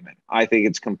that argument. I think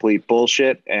it's complete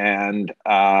bullshit, and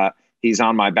he's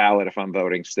on my ballot if I'm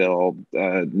voting still.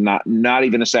 Not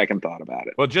even a second thought about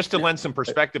it. Well, just to lend some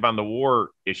perspective on the WAR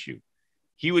issue,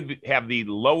 he would have the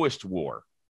lowest WAR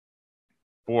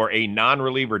for a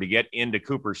non-reliever to get into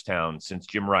Cooperstown since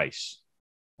Jim Rice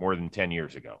more than 10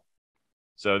 years ago.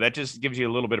 So that just gives you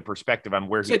a little bit of perspective on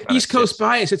where it's at East Coast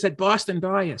bias. It's at Boston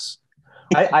bias.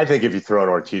 I think if you throw in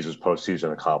Ortiz's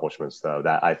postseason accomplishments, though,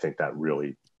 that I think that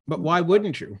really. But why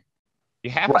wouldn't you?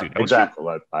 You have to. Exactly.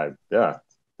 You? That's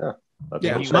what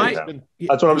I'm saying.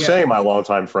 That's what I'm saying, my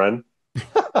longtime friend.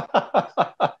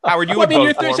 Howard, you would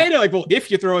vote for him. Saying like, well,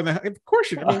 if you throw in the, of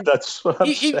course you. I mean, that's what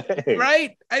I'm saying,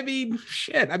 right? I mean,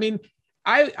 shit. I mean,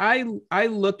 I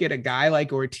look at a guy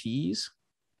like Ortiz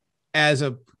as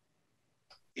a.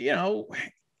 You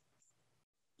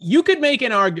could make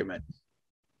an argument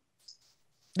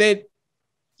that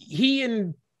he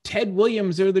and Ted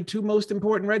Williams are the 2 most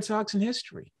important Red Sox in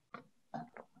history.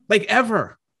 Like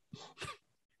ever.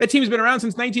 That team's been around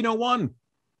since 1901.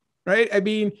 Right? I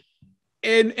mean,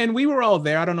 and we were all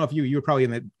there. I don't know if you were probably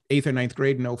in the 8th or 9th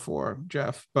grade in 2004,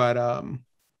 Jeff, but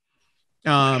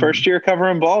first year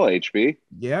covering ball, HB.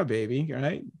 Yeah, baby.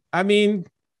 Right. I mean,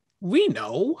 we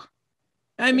know.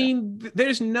 I mean,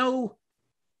 there's no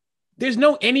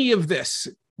any of this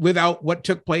without what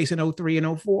took place in 2003 and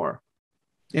 2004,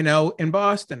 in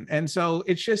Boston. And so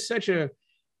it's just such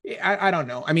I don't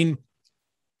know. I mean,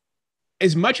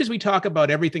 as much as we talk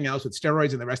about everything else with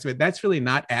steroids and the rest of it, that's really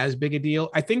not as big a deal.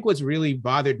 I think what's really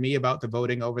bothered me about the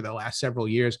voting over the last several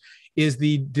years is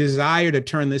the desire to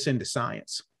turn this into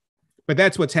science. But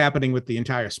that's what's happening with the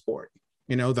entire sport.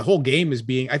 The whole game is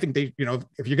being, I think they,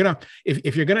 if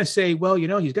you're gonna say, well,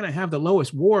 he's gonna have the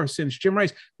lowest WAR since Jim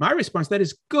Rice, my response to that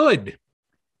is good.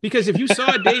 Because if you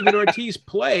saw David Ortiz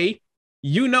play,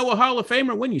 a Hall of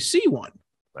Famer when you see one.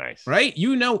 Nice. Right?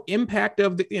 Impact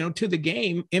of the, to the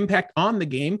game, impact on the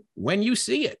game when you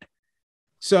see it.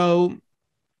 So,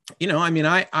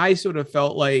 I sort of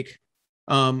felt like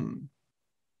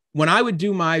when I would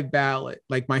do my ballot,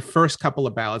 like my first couple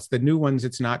of ballots, the new ones,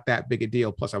 it's not that big a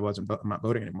deal. Plus I'm not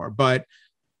voting anymore, but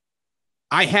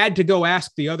I had to go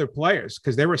ask the other players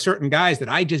because there were certain guys that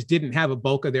I just didn't have a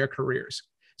bulk of their careers.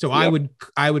 So yep.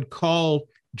 I would call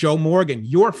Joe Morgan,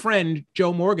 your friend,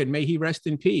 Joe Morgan, may he rest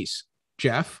in peace,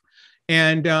 Jeff.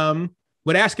 And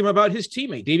would ask him about his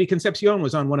teammate. Davey Concepcion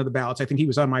was on one of the ballots. I think he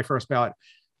was on my first ballot.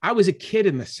 I was a kid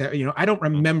in the, I don't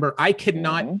remember. I could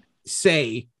not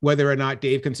say whether or not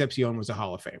Dave Concepcion was a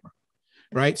Hall of Famer,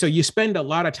 right? So you spend a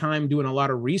lot of time doing a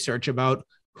lot of research about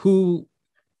who,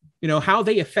 how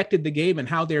they affected the game and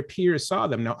how their peers saw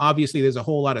them. Now, obviously, there's a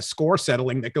whole lot of score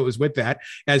settling that goes with that,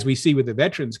 as we see with the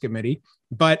Veterans Committee.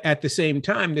 But at the same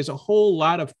time, there's a whole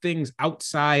lot of things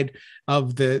outside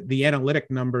of the analytic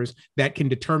numbers that can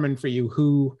determine for you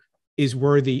who is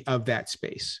worthy of that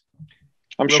space.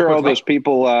 I'm sure all those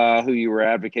people who you were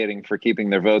advocating for keeping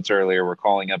their votes earlier were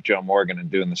calling up Joe Morgan and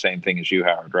doing the same thing as you,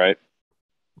 Howard, right?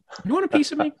 You want a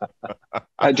piece of me?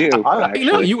 I do.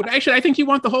 I think you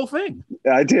want the whole thing.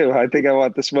 I do. I think I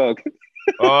want the smoke.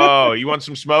 Oh, you want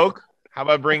some smoke? How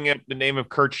about bringing up the name of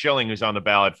Curt Schilling, who's on the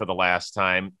ballot for the last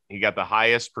time? He got the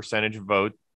highest percentage of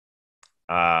vote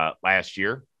last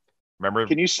year. Remember?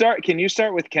 Can you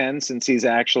start with Ken, since he's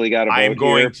actually got a vote I'm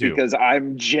going to, because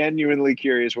I'm genuinely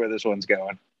curious where this one's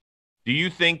going. Do you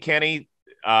think, Kenny,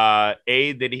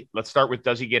 let's start with,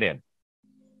 does he get in?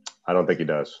 I don't think he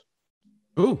does.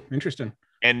 Ooh, interesting.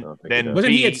 And then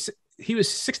wasn't he was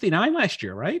 69 last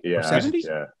year, right? Yeah. Or 70?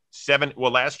 Yeah.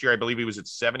 Well, last year, I believe he was at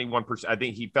 71%. I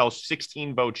think he fell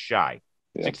 16 votes shy.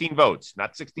 Yeah. 16 votes,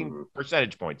 not 16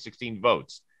 percentage points, 16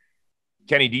 votes.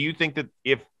 Kenny, do you think that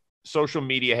if social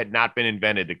media had not been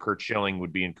invented, that Curt Schilling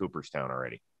would be in Cooperstown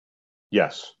already?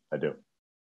 Yes, I do.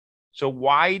 So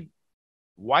why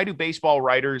do baseball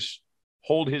writers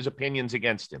hold his opinions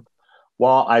against him?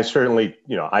 Well, I certainly,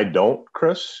 I don't,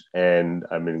 Chris. And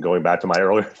I mean, going back to my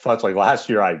earlier thoughts, like last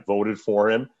year, I voted for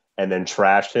him and then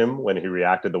trashed him when he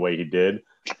reacted the way he did.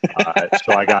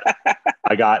 So I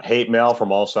got hate mail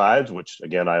from all sides, which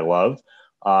again, I love.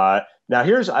 Now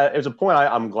here's a point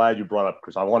I'm glad you brought up,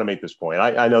 Chris. I want to make this point.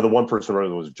 I know the one person who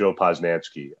wrote it was Joe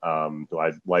Posnanski, who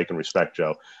I like and respect,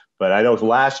 Joe. But I know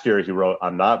last year he wrote,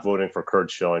 "I'm not voting for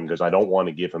Curt Schilling because I don't want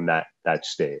to give him that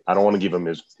stage. I don't want to give him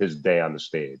his day on the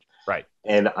stage." Right.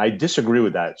 And I disagree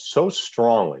with that so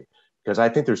strongly because I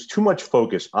think there's too much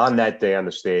focus on that day on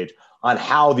the stage, on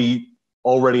how the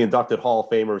already inducted Hall of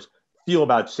Famers feel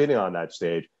about sitting on that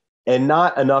stage, and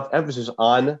not enough emphasis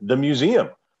on the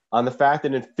museum, on the fact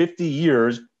that in 50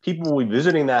 years, people will be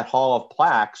visiting that Hall of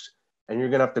Plaques, and you're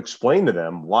going to have to explain to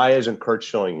them, why isn't Curt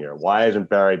Schilling here? Why isn't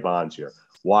Barry Bonds here?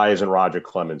 Why isn't Roger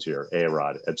Clemens here?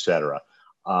 A-Rod, et cetera.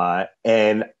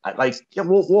 And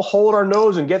we'll hold our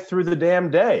nose and get through the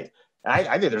damn day.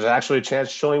 I think there's actually a chance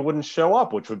Schilling wouldn't show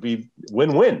up, which would be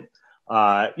win-win.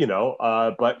 But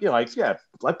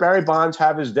let Barry Bonds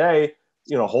have his day.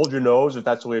 Hold your nose if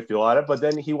that's the way you feel about it. But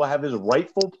then he will have his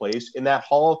rightful place in that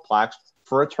Hall of Plaques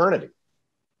for eternity.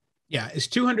 Yeah, is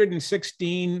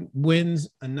 216 wins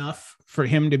enough for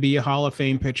him to be a Hall of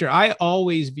Fame pitcher? I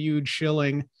always viewed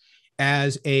Schilling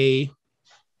as I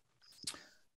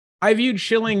viewed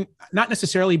Schilling not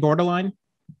necessarily borderline,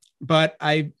 but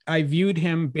I viewed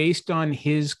him based on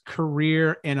his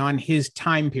career and on his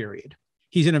time period.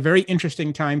 He's in a very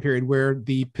interesting time period where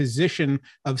the position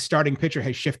of starting pitcher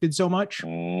has shifted so much.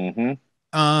 Mm-hmm.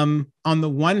 On the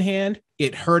one hand,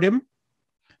 it hurt him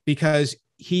because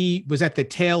he was at the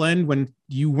tail end when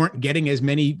you weren't getting as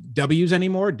many W's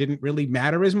anymore. It didn't really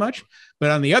matter as much.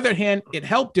 But on the other hand, it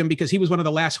helped him because he was one of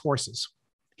the last horses.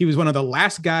 He was one of the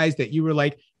last guys that you were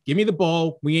like, give me the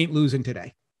ball. We ain't losing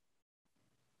today.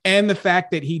 And the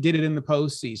fact that he did it in the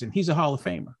postseason, he's a Hall of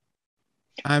Famer.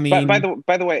 I mean,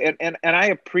 by the way, and I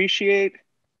appreciate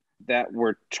that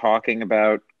we're talking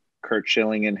about Curt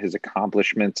Schilling and his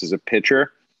accomplishments as a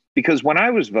pitcher, because when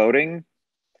I was voting,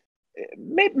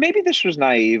 maybe this was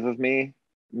naive of me.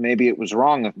 Maybe it was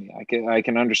wrong of me. I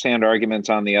can understand arguments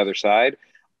on the other side.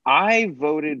 I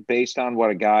voted based on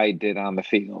what a guy did on the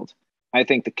field. I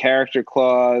think the character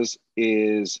clause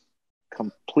is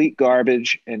complete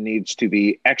garbage and needs to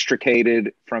be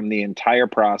extricated from the entire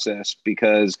process,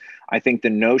 because I think the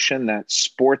notion that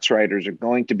sports writers are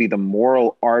going to be the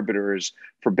moral arbiters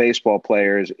for baseball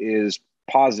players is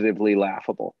positively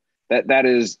laughable. That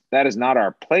is not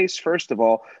our place, first of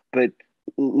all. But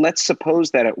let's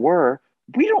suppose that it were.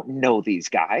 We don't know these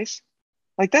guys.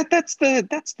 Like that's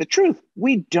the truth.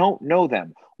 We don't know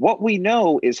them. What we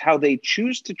know is how they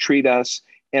choose to treat us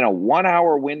in a 1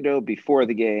 hour window before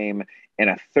the game and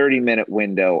a 30-minute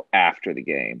window after the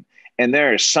game. And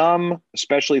there are some,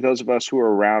 especially those of us who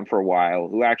are around for a while,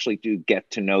 who actually do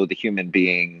get to know the human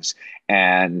beings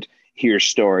and hear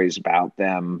stories about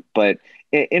them. But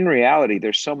in reality,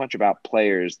 there's so much about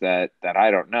players that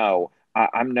I don't know.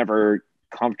 I'm never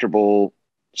comfortable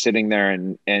sitting there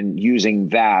and using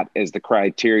that as the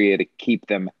criteria to keep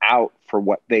them out for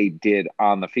what they did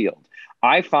on the field.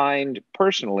 I find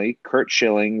personally Curt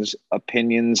Schilling's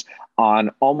opinions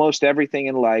on almost everything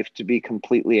in life to be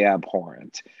completely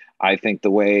abhorrent. I think the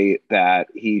way that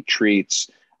he treats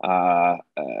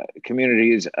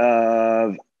communities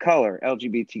of color,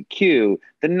 LGBTQ,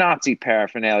 the Nazi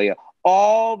paraphernalia,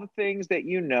 all the things that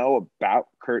you know about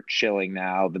Curt Schilling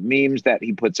now, the memes that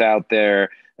he puts out there,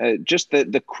 just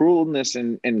the cruelness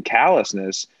and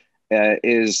callousness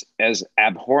is as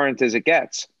abhorrent as it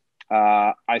gets.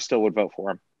 I still would vote for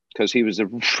him because he was a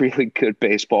really good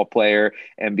baseball player.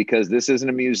 And because this isn't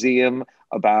a museum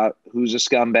about who's a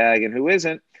scumbag and who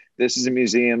isn't, this is a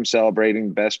museum celebrating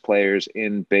the best players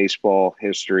in baseball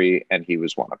history, and he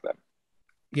was one of them.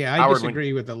 Yeah, I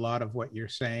disagree with a lot of what you're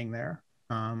saying there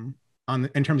in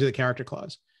terms of the character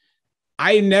clause.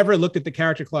 I never looked at the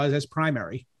character clause as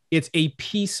primary. It's a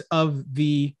piece of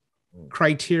the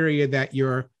criteria that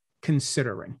you're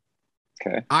considering.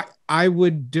 Okay. I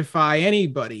would defy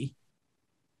anybody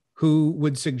who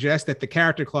would suggest that the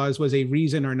character clause was a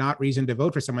reason or not reason to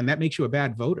vote for someone. That makes you a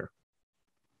bad voter.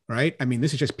 Right? I mean,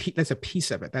 this is just, that's a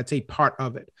piece of it. That's a part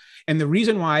of it. And the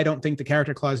reason why I don't think the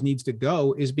character clause needs to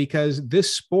go is because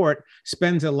this sport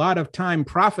spends a lot of time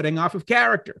profiting off of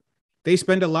character. They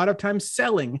spend a lot of time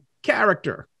selling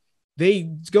character.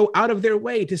 They go out of their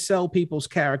way to sell people's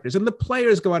characters, and the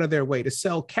players go out of their way to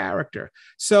sell character.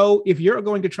 So if you're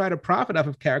going to try to profit off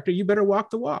of character, you better walk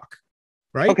the walk.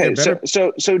 Right? Okay.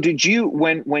 So did you,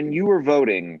 when you were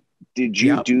voting, did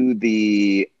you do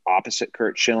the opposite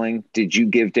Curt Schilling? Did you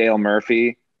give Dale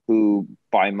Murphy, who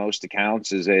by most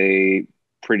accounts is a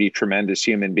pretty tremendous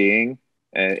human being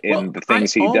in the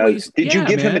things he does? Did you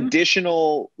give him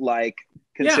additional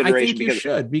consideration? Yeah, I think you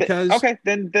should, because okay,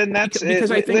 then that's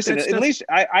because I think listen. At least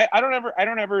I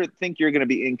don't ever think you're going to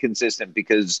be inconsistent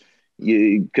because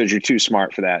you're too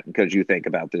smart for that, because you think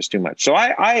about this too much. So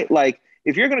I like,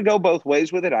 if you're going to go both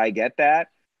ways with it, I get that.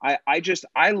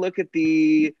 I look at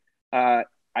the.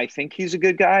 I think he's a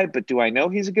good guy, but do I know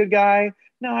he's a good guy?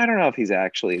 No, I don't know if he's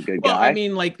actually a good guy. I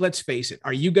mean, let's face it.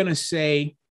 Are you going to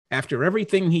say, after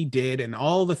everything he did and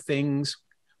all the things?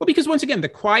 Well, because once again, the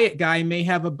quiet guy may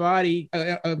have a body,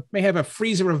 may have a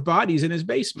freezer of bodies in his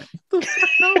basement. Who the fuck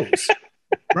knows?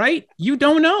 Right? You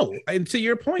don't know. And to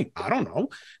your point, I don't know.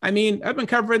 I mean, I've been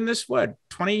covering this,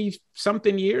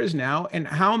 20-something years now. And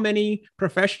how many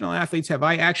professional athletes have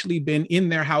I actually been in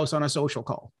their house on a social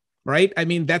call? Right? I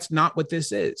mean, that's not what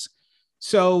this is.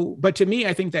 So, but to me,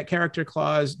 I think that character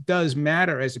clause does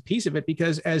matter as a piece of it,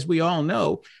 because as we all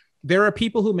know, there are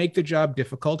people who make the job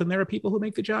difficult and there are people who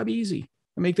make the job easy,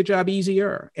 who make the job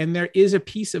easier. And there is a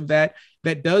piece of that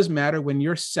that does matter when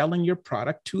you're selling your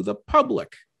product to the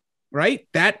public, right?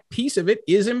 That piece of it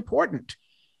is important.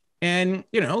 And,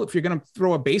 if you're going to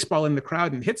throw a baseball in the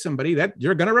crowd and hit somebody, that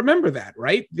you're going to remember that,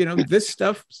 right? This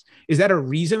stuff, is that a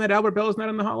reason that Albert Bell is not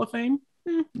in the Hall of Fame?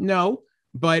 No,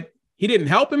 but he didn't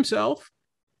help himself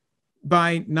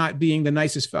by not being the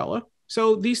nicest fella.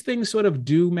 So these things sort of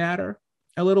do matter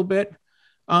a little bit.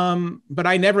 But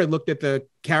I never looked at the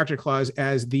character clause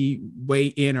as the way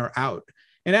in or out.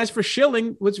 And as for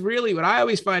Schilling, what I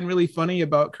always find really funny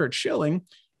about Curt Schilling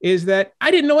is that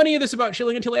I didn't know any of this about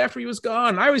Schilling until after he was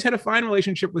gone. I always had a fine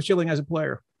relationship with Schilling as a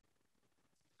player.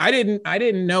 I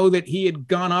didn't know that he had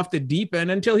gone off the deep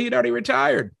end until he had already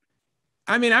retired.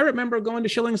 I mean, I remember going to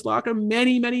Schilling's locker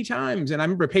many, many times. And I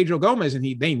remember Pedro Gomez, and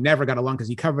they never got along because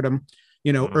he covered him,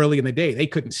 early in the day. They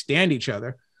couldn't stand each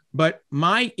other. But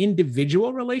my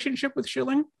individual relationship with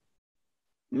Schilling,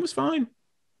 it was fine.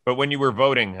 But when you were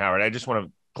voting, Howard, I just want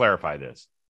to clarify this.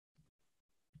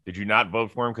 Did you not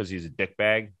vote for him because he's a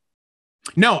dickbag?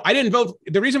 No, I didn't vote.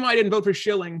 The reason why I didn't vote for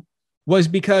Schilling was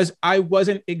because I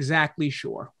wasn't exactly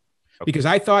sure. Okay. Because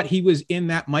I thought he was in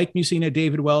that Mike Mussina,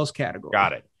 David Wells category.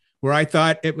 Got it. Where I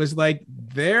thought it was like,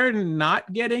 they're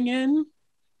not getting in.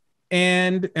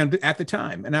 And at the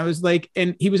time, and I was like,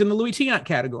 and he was in the Louis Tiant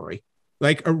category,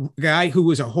 like a guy who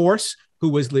was a horse, who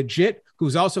was legit,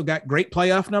 who's also got great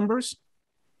playoff numbers,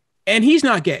 and he's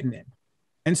not getting in.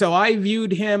 And so I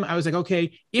viewed him, I was like,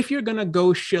 okay, if you're going to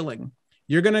go Schilling,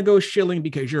 you're going to go Schilling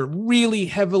because you're really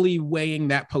heavily weighing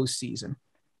that postseason.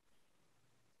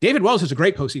 David Wells has a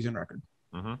great postseason record,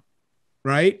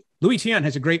 right? Louis Tiant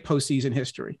has a great postseason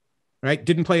history, right?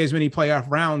 Didn't play as many playoff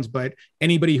rounds, but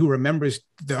anybody who remembers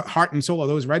the heart and soul of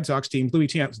those Red Sox teams, Louis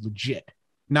Tiant was legit,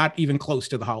 not even close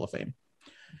to the Hall of Fame.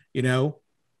 You know,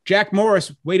 Jack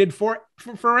Morris waited for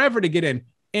forever to get in.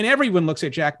 And everyone looks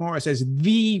at Jack Morris as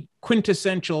the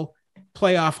quintessential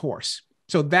playoff horse.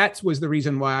 So that was the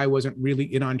reason why I wasn't really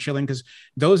in on Schilling, because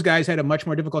those guys had a much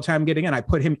more difficult time getting in. I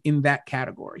put him in that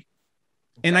category.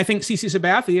 And I think CC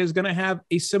Sabathia is going to have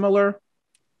a similar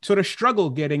sort of struggle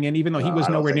getting in, even though he was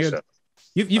nowhere near. So.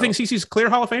 You think CC's clear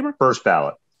Hall of Famer? First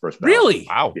ballot. Really?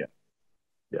 Wow. Yeah.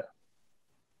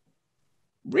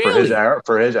 Really?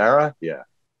 For his era? Yeah.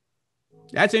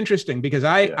 That's interesting, because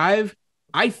I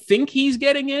think he's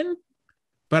getting in,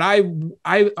 but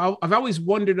I've always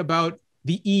wondered about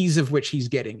the ease of which he's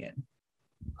getting in.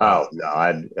 Oh no,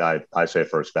 I say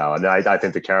first ballot. I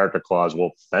think the character clause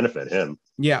will benefit him.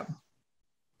 Yeah.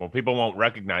 Well, people won't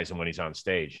recognize him when he's on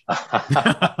stage.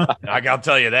 I'll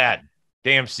tell you that.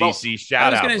 Damn, CC,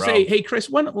 shout out, bro. I was going to say, hey, Chris,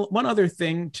 one other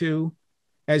thing too,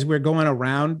 as we're going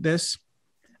around this,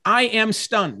 I am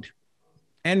stunned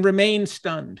and remain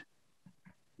stunned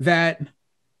that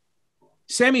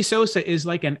Sammy Sosa is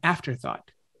like an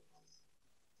afterthought,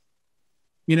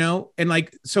 you know? And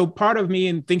like, so part of me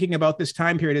in thinking about this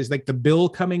time period is like the bill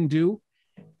coming due.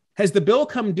 Has the bill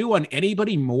come due on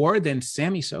anybody more than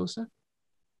Sammy Sosa?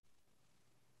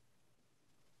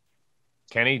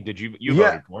 Kenny, did you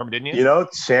voted for him, didn't you? You know,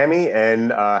 Sammy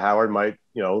and Howard might,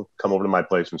 come over to my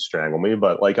place and strangle me,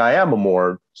 but like I am a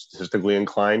more statistically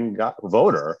inclined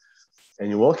voter. And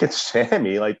you look at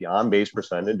Sammy, like the on-base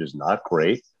percentage is not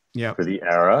great for the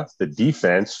era. The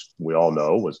defense, we all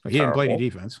know, was he didn't play any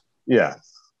defense. Yeah.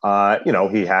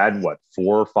 He had 4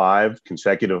 or 5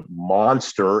 consecutive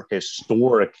monster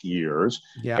historic years.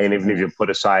 Yeah. And even if you put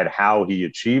aside how he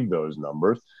achieved those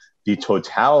numbers, the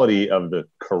totality of the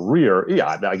career,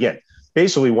 again,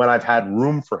 basically when I've had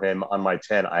room for him on my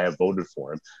 10, I have voted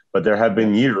for him. But there have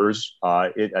been years,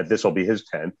 this will be his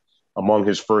 10th, among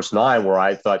his first 9 where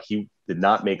I thought he did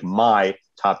not make my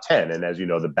top 10. And as you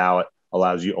know, the ballot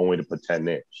allows you only to put 10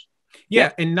 names.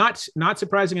 Yeah, and not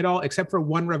surprising at all, except for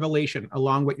one revelation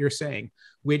along what you're saying,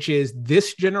 which is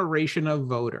this generation of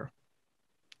voter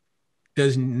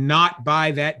does not buy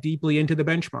that deeply into the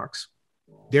benchmarks.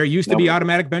 There used to be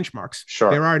automatic benchmarks. Sure.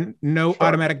 There are no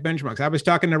automatic benchmarks. I was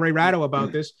talking to Ray Ratto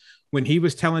about this when he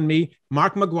was telling me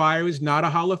Mark McGwire is not a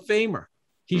Hall of Famer.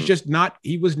 He's just not,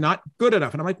 he was not good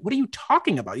enough. And I'm like, what are you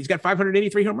talking about? He's got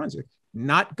 583 home runs.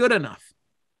 Not good enough.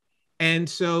 And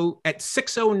so at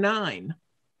 609,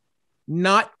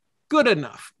 not good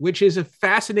enough, which is a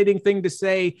fascinating thing to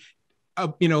say,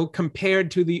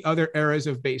 compared to the other eras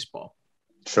of baseball.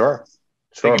 Sure.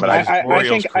 But I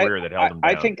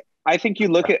think you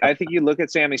look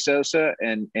at Sammy Sosa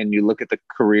and you look at the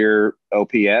career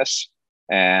OPS,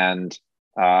 and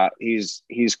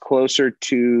he's closer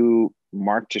to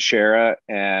Mark Teixeira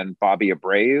and Bobby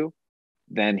Abreu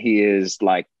than he is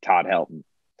like Todd Helton.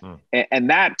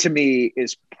 And that to me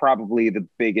is probably the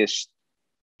biggest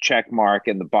check mark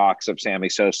in the box of Sammy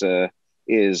Sosa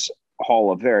is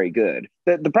Hall of Very Good.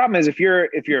 The problem is if you're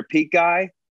a peak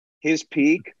guy, his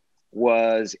peak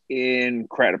was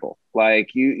incredible.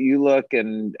 Like you look,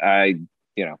 and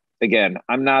again,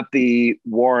 I'm not the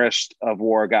warest of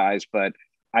war guys, but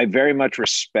I very much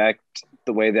respect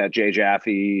the way that Jay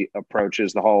Jaffe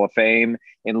approaches the Hall of Fame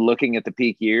in looking at the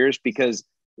peak years, because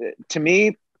to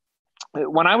me,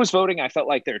 when I was voting, I felt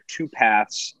like there are 2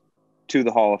 paths to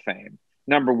the Hall of Fame.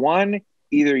 Number one,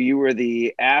 either you were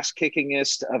the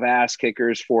ass-kickingest of ass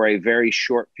kickers for a very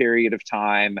short period of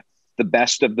time, the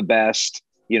best of the best,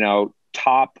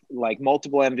 top, like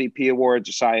multiple MVP awards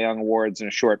or Cy Young awards in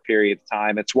a short period of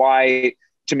time. It's why,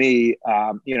 to me,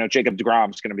 Jacob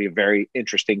deGrom is going to be a very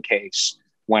interesting case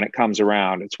when it comes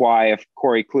around. It's why if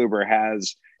Corey Kluber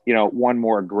has, one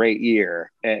more great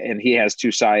year and he has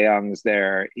 2 Cy Youngs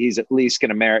there, he's at least going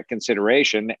to merit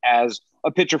consideration as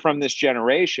a pitcher from this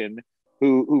generation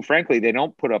who frankly, they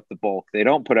don't put up the bulk. They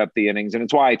don't put up the innings. And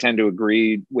it's why I tend to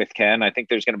agree with Ken. I think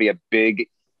there's going to be a big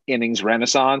innings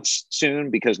renaissance soon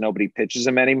because nobody pitches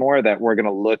them anymore, that we're going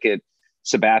to look at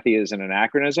Sabathia as an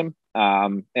anachronism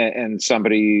and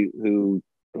somebody who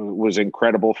was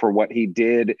incredible for what he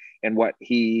did and what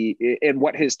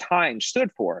his time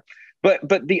stood for.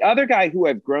 But the other guy who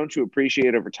I've grown to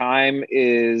appreciate over time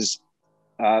is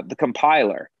the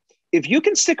compiler. If you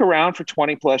can stick around for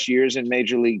 20 plus years in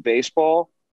Major League Baseball,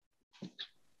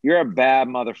 you're a bad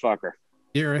motherfucker.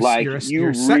 You're Like, you're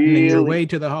you Suttoning your really- way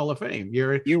to the Hall of Fame.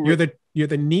 You're You the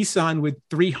Nissan with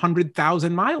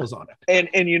 300,000 miles on it.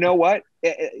 And you know what?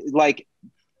 Like,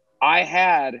 I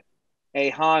had a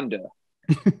Honda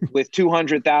with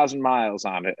 200,000 miles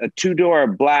on it, a two-door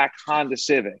black Honda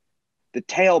Civic. The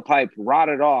tailpipe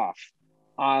rotted off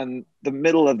on the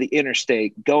middle of the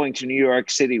interstate going to New York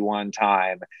City one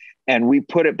time, and we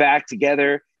put it back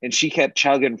together, and she kept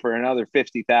chugging for another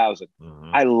 50,000.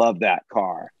 Mhm. I love that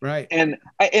car. Right. And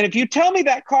if you tell me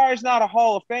that car is not a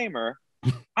Hall of Famer,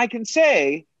 I can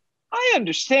say, I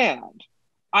understand.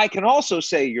 I can also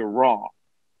say you're wrong,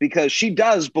 because she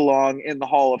does belong in the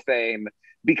Hall of Fame,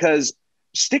 because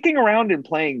sticking around and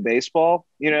playing baseball,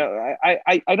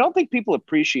 I don't think people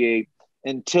appreciate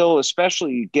until,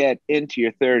 especially, you get into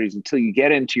your 30s, until you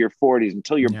get into your 40s,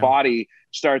 until your body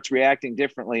starts reacting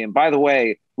differently. And by the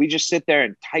way, we just sit there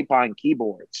and type on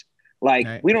keyboards.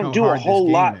 Like, we don't do a whole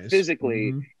lot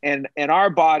physically. Mm-hmm. And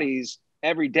our bodies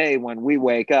every day when we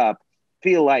wake up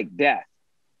feel like death.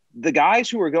 The guys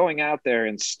who are going out there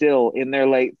and still in their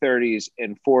late 30s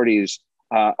and 40s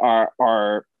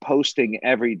are posting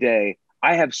every day.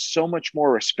 I have so much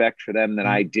more respect for them than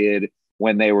I did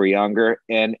when they were younger.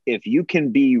 And if you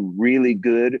can be really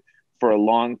good for a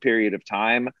long period of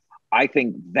time, I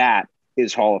think that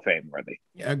is Hall of Fame worthy.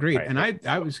 Yeah, agreed. Right. And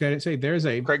I was going to say, there's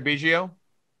a Craig Biggio?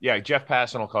 Yeah, Jeff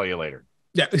Passan will call you later.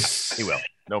 Yeah, He will.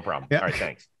 No problem. Yeah. All right,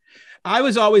 thanks. I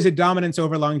was always a dominance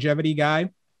over longevity guy,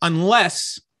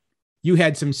 unless you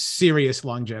had some serious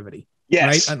longevity.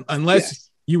 Yes. Right. Unless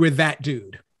you were that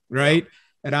dude. Right. Yeah.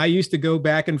 And I used to go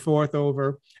back and forth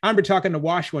over. I remember talking to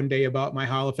Wash one day about my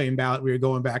Hall of Fame ballot. We were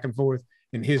going back and forth,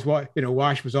 and his,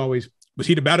 Wash was always, was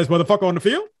he the baddest motherfucker on the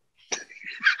field?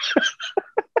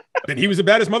 Then he was the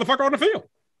baddest motherfucker on the field.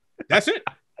 That's it.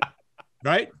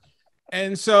 Right.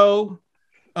 And so,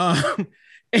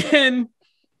 and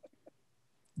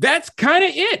that's kind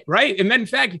of it. Right. And then, in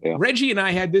fact, Reggie and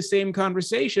I had this same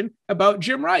conversation about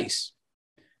Jim Rice.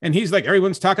 And he's like,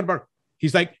 everyone's talking about,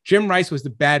 he's like, Jim Rice was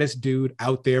the baddest dude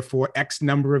out there for X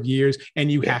number of years,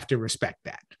 and you have to respect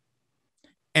that.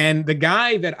 And the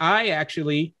guy that I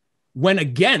actually went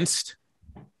against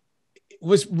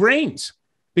was Reigns.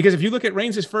 Because if you look at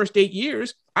Reigns' first 8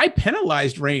 years, I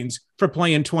penalized Reigns for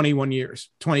playing 21 years,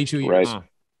 22 years. Right.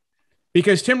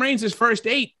 Because Tim Reigns' first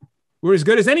 8 were as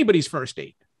good as anybody's first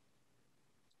 8.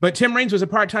 But Tim Reigns was a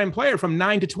part-time player from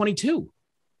 9 to 22.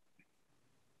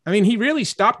 I mean, he really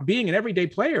stopped being an everyday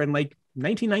player in like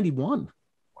 1991.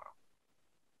 Wow.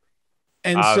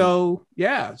 And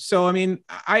so, I mean,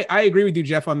 I agree with you,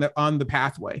 Jeff, on the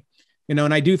pathway, and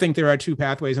I do think there are two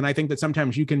pathways. And I think that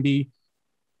sometimes you can be,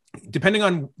 depending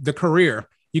on the career,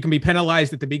 you can be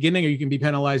penalized at the beginning or you can be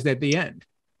penalized at the end.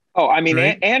 Oh, I mean,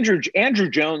 right? Andruw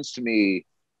Jones to me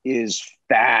is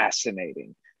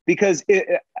fascinating because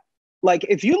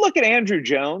if you look at Andruw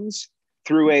Jones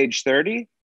through age 30,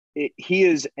 he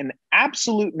is an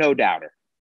absolute no doubter,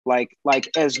 like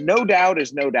as no doubt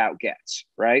gets,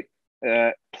 right?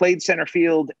 Played center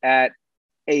field at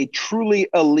a truly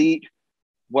elite,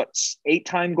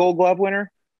 8-time Gold Glove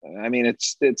winner. I mean,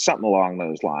 it's something along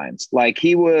those lines. Like,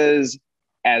 he was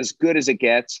as good as it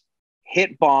gets,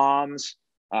 hit bombs,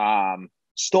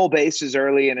 stole bases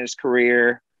early in his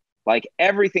career. Like,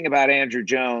 everything about Andruw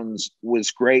Jones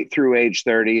was great through age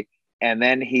 30. And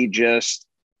then he just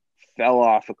fell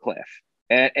off a cliff.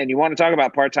 And you want to talk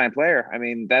about part-time player. I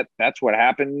mean, that's what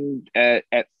happened at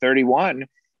 31,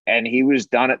 and he was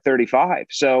done at 35.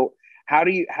 So how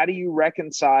do you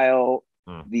reconcile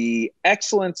the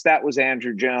excellence that was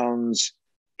Andruw Jones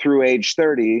through age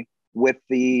 30 with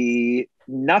the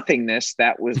nothingness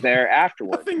that was there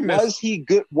afterwards? Was he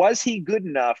good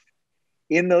enough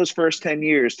in those first 10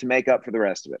 years to make up for the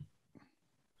rest of it?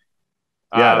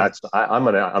 Yeah, I'm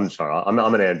an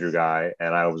Andruw guy,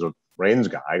 and I was a Reigns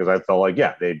guy because I felt like,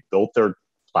 they built their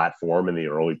platform in the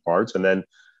early parts, and then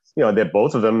that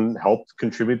both of them helped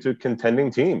contribute to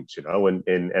contending teams. And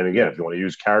again, if you want to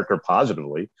use character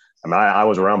positively, I mean, I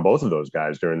was around both of those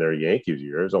guys during their Yankees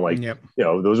years. I'm like,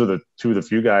 those are the two of the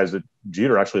few guys that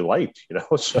Jeter actually liked.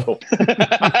 So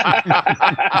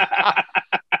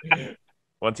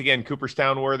once again,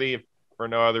 Cooperstown worthy for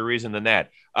no other reason than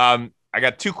that. I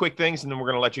got two quick things, and then we're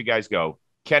going to let you guys go.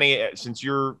 Kenny, since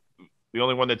you're the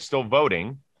only one that's still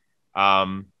voting,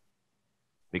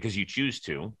 because you choose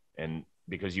to, and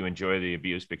because you enjoy the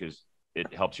abuse, because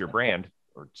it helps your brand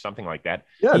or something like that.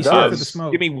 Yeah, it does.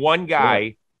 Give me one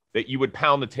guy that you would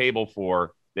pound the table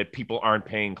for that people aren't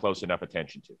paying close enough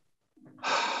attention to.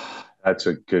 That's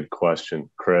a good question,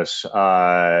 Chris. And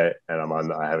I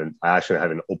actually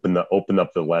haven't opened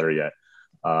up the letter yet.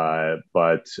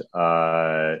 But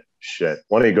Shit.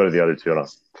 Why don't you go to the other two?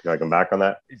 Can I come back on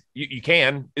that? You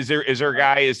can. Is there a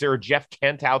guy? Is there a Jeff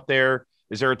Kent out there?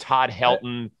 Is there a Todd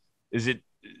Helton? Is it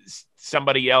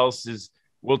somebody else? Is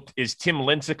Tim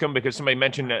Lincecum? Because somebody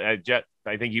mentioned,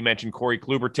 I think you mentioned Corey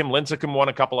Kluber. Tim Lincecum won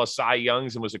a couple of Cy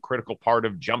Youngs and was a critical part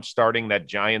of jump-starting that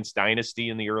Giants dynasty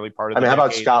in the early part of the decade. How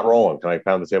about Scott Rowland? Can I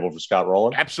pound the table for Scott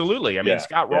Rowland? Absolutely. I mean,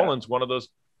 Scott Rowland's one of those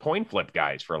coin flip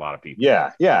guys for a lot of people.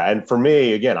 Yeah. And for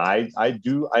me, again, I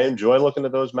enjoy looking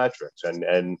at those metrics.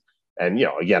 And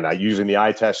again, using the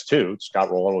eye test too. Scott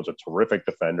Rowland was a terrific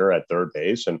defender at third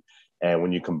base. And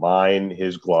when you combine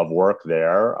his glove work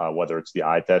there, whether it's the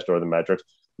eye test or the metrics,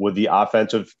 with the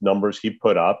offensive numbers he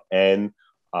put up, and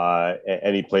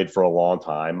he played for a long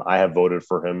time, I have voted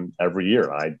for him every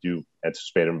year. I do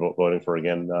anticipate him voting for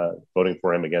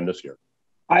him again this year.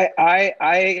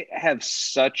 I have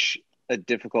such a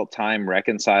difficult time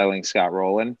reconciling Scott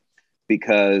Rowland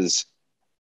because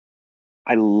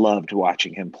I loved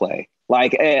watching him play.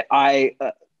 Like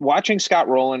watching Scott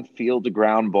Rowland field a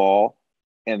ground ball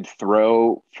and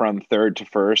throw from third to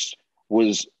first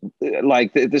was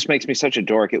like, this makes me such a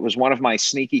dork. It was one of my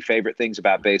sneaky favorite things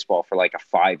about baseball for like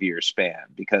a 5-year span,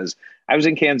 because I was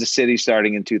in Kansas City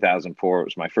starting in 2004. It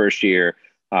was my first year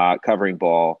covering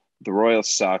ball. The Royals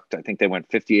sucked. I think they went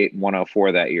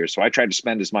 58-104 that year. So I tried to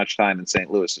spend as much time in St.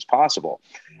 Louis as possible.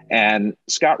 And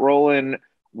Scott Rowland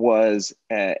was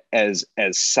as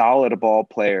solid a ball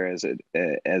player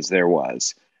as there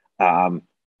was.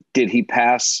 Did he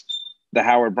pass the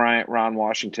Howard Bryant, Ron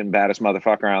Washington, baddest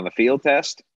motherfucker on the field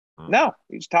test? No,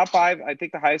 he's top 5. I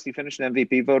think the highest he finished in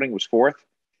MVP voting was 4th.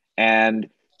 And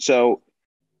so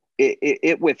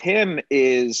it with him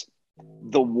is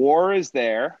the WAR is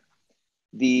there,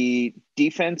 the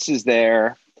defense is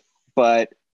there,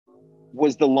 but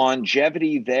was the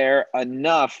longevity there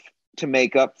enough to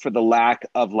make up for the lack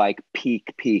of like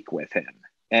peak with him?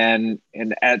 And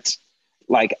at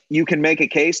like, you can make a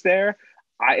case there.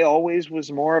 I always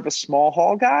was more of a small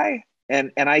hall guy.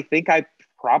 And I think I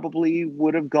probably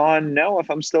would have gone no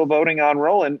if I'm still voting on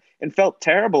Rowland, and felt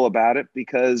terrible about it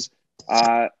because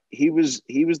he was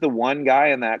the one guy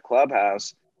in that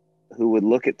clubhouse who would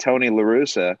look at Tony La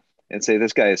Russa and say,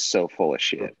 this guy is so full of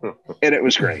shit. And it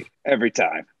was great every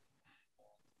time.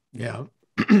 Yeah.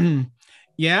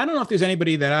 Yeah. I don't know if there's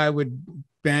anybody that I would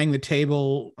bang the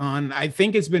table on. I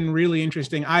think it's been really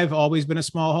interesting. I've always been a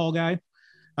small hall guy.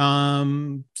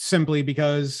 Simply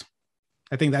because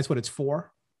I think that's what it's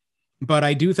for. But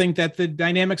I do think that the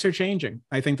dynamics are changing.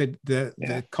 I think that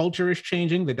the culture is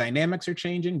changing. The dynamics are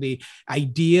changing. The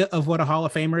idea of what a Hall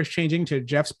of Famer is changing, to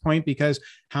Jeff's point, because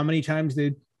how many times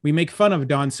did we make fun of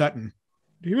Don Sutton?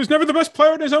 He was never the best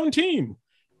player on his own team.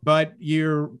 But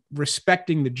you're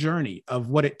respecting the journey of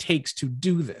what it takes to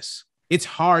do this. It's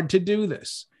hard to do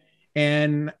this.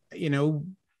 And,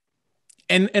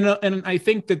 And I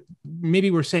think that maybe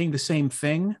we're saying the same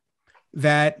thing,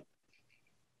 that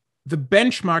the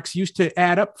benchmarks used to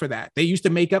add up for that. They used to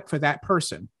make up for that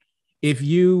person. If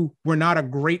you were not a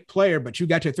great player, but you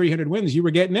got to 300 wins, you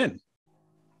were getting in,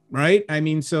 right? I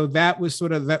mean, so that was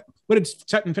sort of that. What did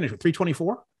Sutton finish with?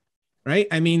 324, right?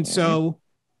 I mean, so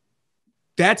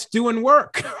that's doing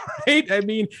work, right? I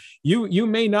mean, you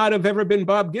may not have ever been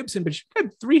Bob Gibson, but you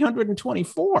had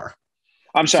 324.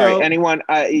 I'm sorry. Anyone,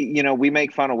 we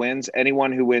make fun of wins.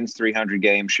 Anyone who wins 300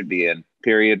 games should be in,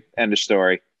 period. End of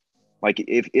story. Like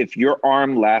if your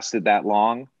arm lasted that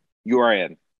long, you are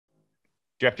in.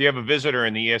 Jeff, do you have a visitor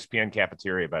in the ESPN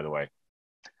cafeteria, by the way?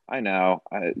 I know.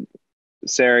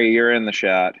 Sarah, you're in the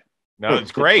shot. No,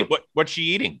 it's great. What's she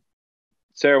eating?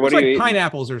 Sarah, what are you eating?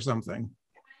 Pineapples or something.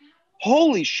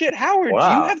 Holy shit, Howard. Wow.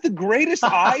 Do you have the greatest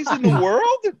eyes in the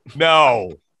world?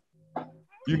 No.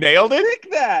 You nailed it?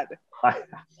 Pick that.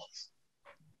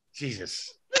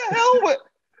 Jesus. The hell?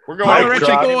 We're going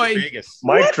to Vegas.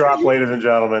 Mic drop, ladies and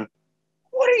gentlemen.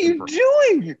 What are you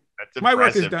doing? My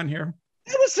work is done here.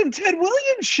 That was some Ted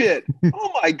Williams shit.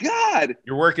 Oh my God.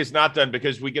 Your work is not done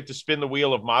because we get to spin the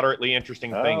wheel of moderately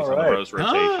interesting things on the Rose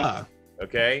rotation.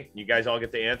 Okay. You guys all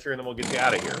get the answer and then we'll get you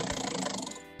out of here.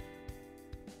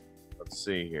 Let's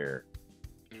see here.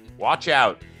 Watch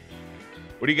out.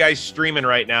 What are you guys streaming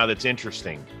right now that's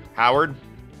interesting? Howard?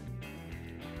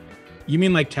 You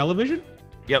mean like television?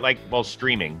 Yeah,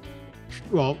 streaming.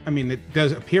 Well, I mean, it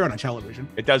does appear on a television.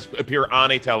 It does appear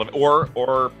on a television,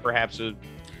 or perhaps a.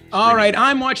 All right,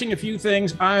 I'm watching a few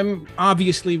things. I'm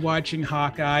obviously watching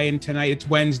Hawkeye, and tonight it's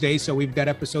Wednesday, so we've got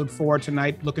episode 4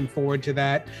 tonight. Looking forward to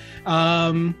that.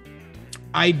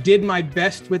 I did my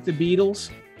best with the Beatles,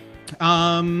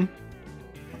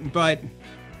 but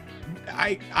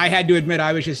I had to admit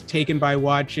I was just taken by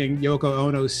watching Yoko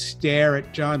Ono stare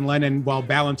at John Lennon while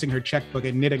balancing her checkbook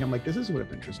and knitting. I'm like, this is sort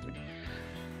of interesting.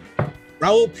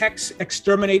 Raoul Peck's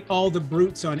Exterminate All the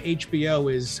Brutes on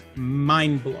HBO is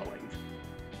mind-blowing.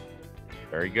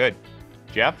 Very good.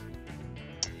 Jeff?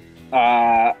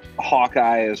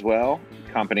 Hawkeye as well.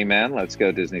 Company Man. Let's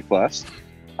go Disney Plus.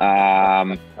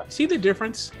 See the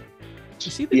difference?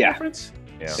 You see the difference?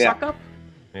 Yeah. Suck up?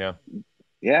 Yeah.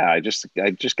 Yeah, I just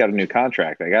got a new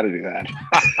contract. I got to do that.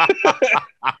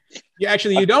 Yeah,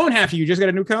 actually, you don't have to. You just got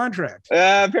a new contract.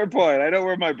 Fair point. I know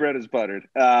where my bread is buttered.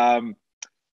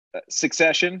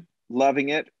 Succession, loving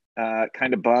it.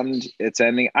 Kind of bummed it's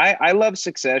ending. I love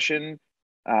Succession,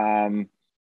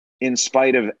 in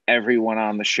spite of everyone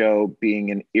on the show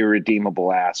being an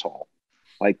irredeemable asshole.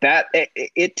 Like that,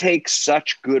 it takes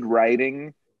such good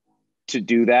writing to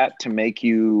do that, to make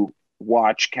you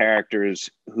watch characters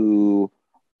who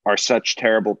are such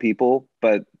terrible people,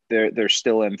 but they're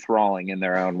still enthralling in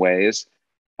their own ways.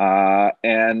 Dope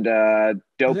Is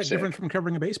that different from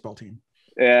covering a baseball team?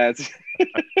 Yeah, it's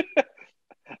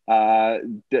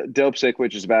Dope Sick,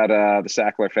 which is about the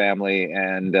Sackler family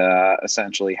and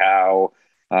essentially how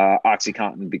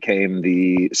OxyContin became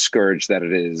the scourge that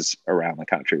it is around the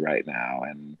country right now.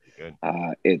 And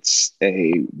it's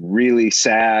a really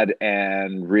sad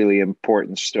and really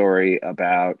important story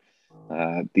about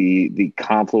the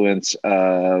confluence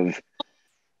of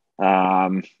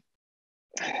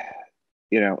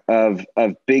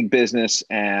big business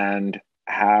and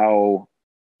how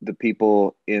the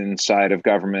people inside of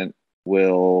government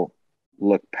will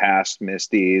look past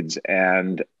misdeeds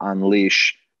and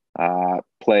unleash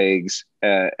plagues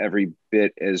every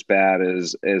bit as bad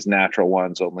as natural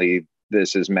ones, only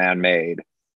this is man-made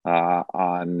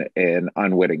on an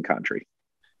unwitting country.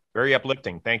 Very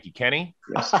uplifting. Thank you, Kenny.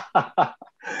 Yes.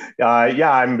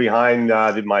 I'm behind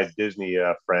my Disney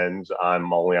friends.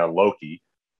 I'm only on Loki,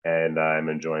 and I'm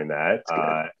enjoying that.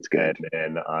 It's good.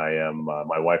 And I am.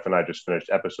 My wife and I just finished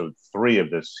episode 3 of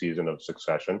this season of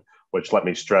Succession, which, let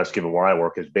me stress, given where I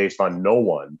work, is based on no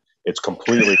one. It's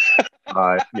completely,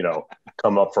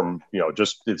 come up from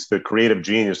it's the creative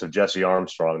genius of Jesse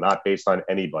Armstrong, not based on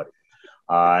anybody.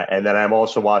 And then I'm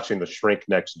also watching The Shrink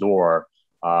Next Door.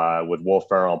 With Will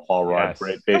Ferrell and Paul Rudd,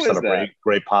 based on a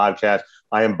great podcast.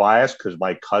 I am biased because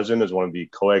my cousin is one of the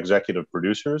co-executive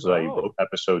producers. I wrote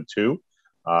episode 2.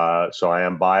 So I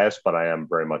am biased, but I am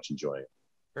very much enjoying it.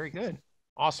 Very good.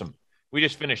 Awesome. We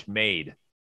just finished Made,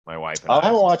 my wife and I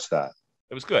haven't watched that.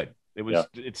 It was good. It was.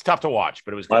 It's tough to watch,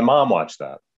 but it was good. My mom watched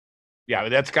that. Yeah,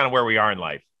 that's kind of where we are in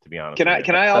life, to be honest.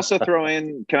 Can I also throw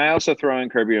in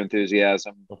Curb Your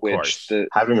Enthusiasm, which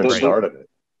haven't even started it.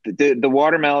 The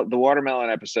watermelon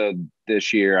episode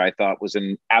this year I thought was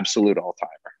an absolute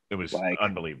all-timer. It was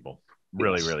unbelievable.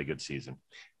 Really, really good season.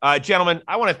 Gentlemen,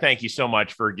 I want to thank you so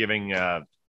much for giving our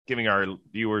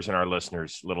viewers and our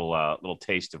listeners little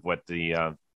taste of what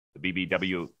the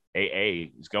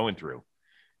BBWAA is going through.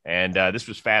 And this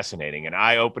was fascinating and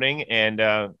eye-opening. And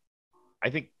I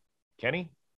think,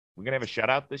 Kenny, we're going to have a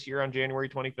shutout this year on January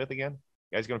 25th again?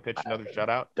 You guys going to pitch another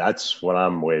shutout? That's what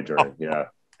I'm wagering, yeah.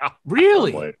 Oh,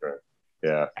 really?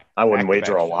 Yeah, I wouldn't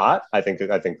wager a lot. I think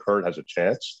Curt has a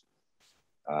chance.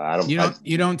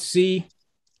 You don't see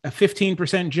a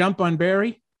 15% jump on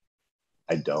Barry?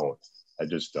 I don't. I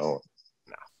just don't.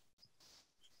 No.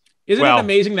 Isn't it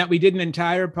amazing that we did an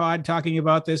entire pod talking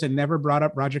about this and never brought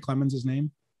up Roger Clemens'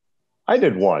 name? I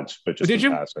did once, but just did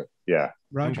you? Passing. Yeah,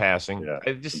 in passing. Yeah,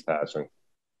 passing.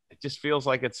 It just feels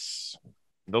like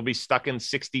they'll be stuck in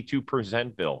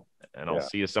 62%, Bill, and I'll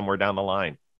see you somewhere down the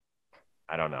line.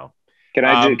 I don't know. Can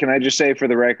I just say for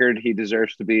the record, he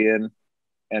deserves to be in,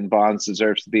 and Bonds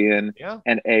deserves to be in,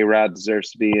 and A-Rod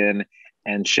deserves to be in,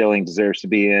 and Schilling deserves to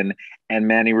be in, and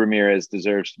Manny Ramirez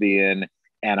deserves to be in,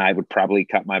 and I would probably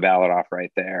cut my ballot off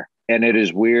right there. And it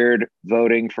is weird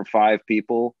voting for 5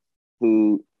 people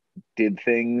who did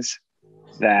things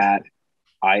that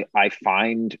I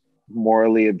find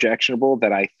morally objectionable,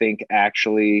 that I think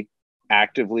actually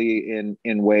actively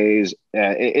in ways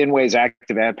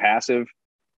active and passive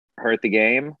hurt the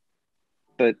game,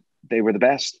 but they were the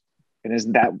best. And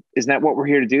isn't that what we're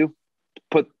here to do?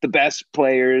 Put the best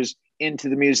players into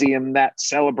the museum that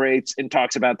celebrates and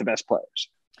talks about the best players.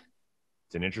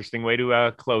 It's an interesting way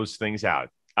to close things out.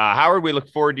 Howard, we look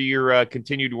forward to your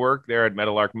continued work there at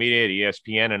Meadowlark Media at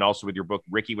ESPN, and also with your book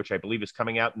Ricky, which I believe is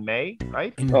coming out in May,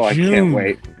 right? I can't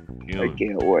wait. I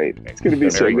can't wait. It's going to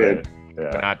be so good.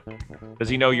 Yeah. Does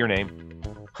he know your name?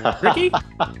 Ricky?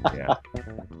 Yeah.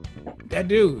 That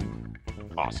dude.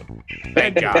 Awesome.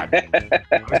 Thank God.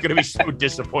 I was going to be so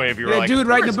disappointed if you were that dude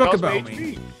writing a book about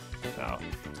me. No.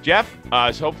 Jeff,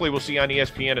 so hopefully we'll see you on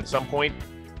ESPN at some point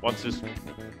once this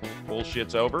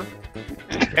bullshit's over.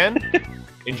 Ken,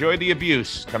 enjoy the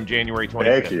abuse come January 25th.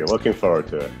 Thank you. Looking forward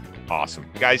to it. Awesome.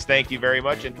 Guys, thank you very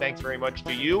much, and thanks very much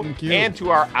to you. Thank you. And to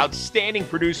our outstanding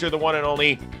producer, the one and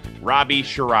only Robbie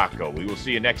Scirocco. We will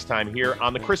see you next time here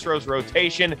on the Chris Rose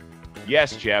Rotation.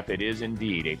 Yes, Jeff, it is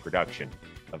indeed a production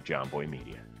of JOMBOY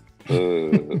Media.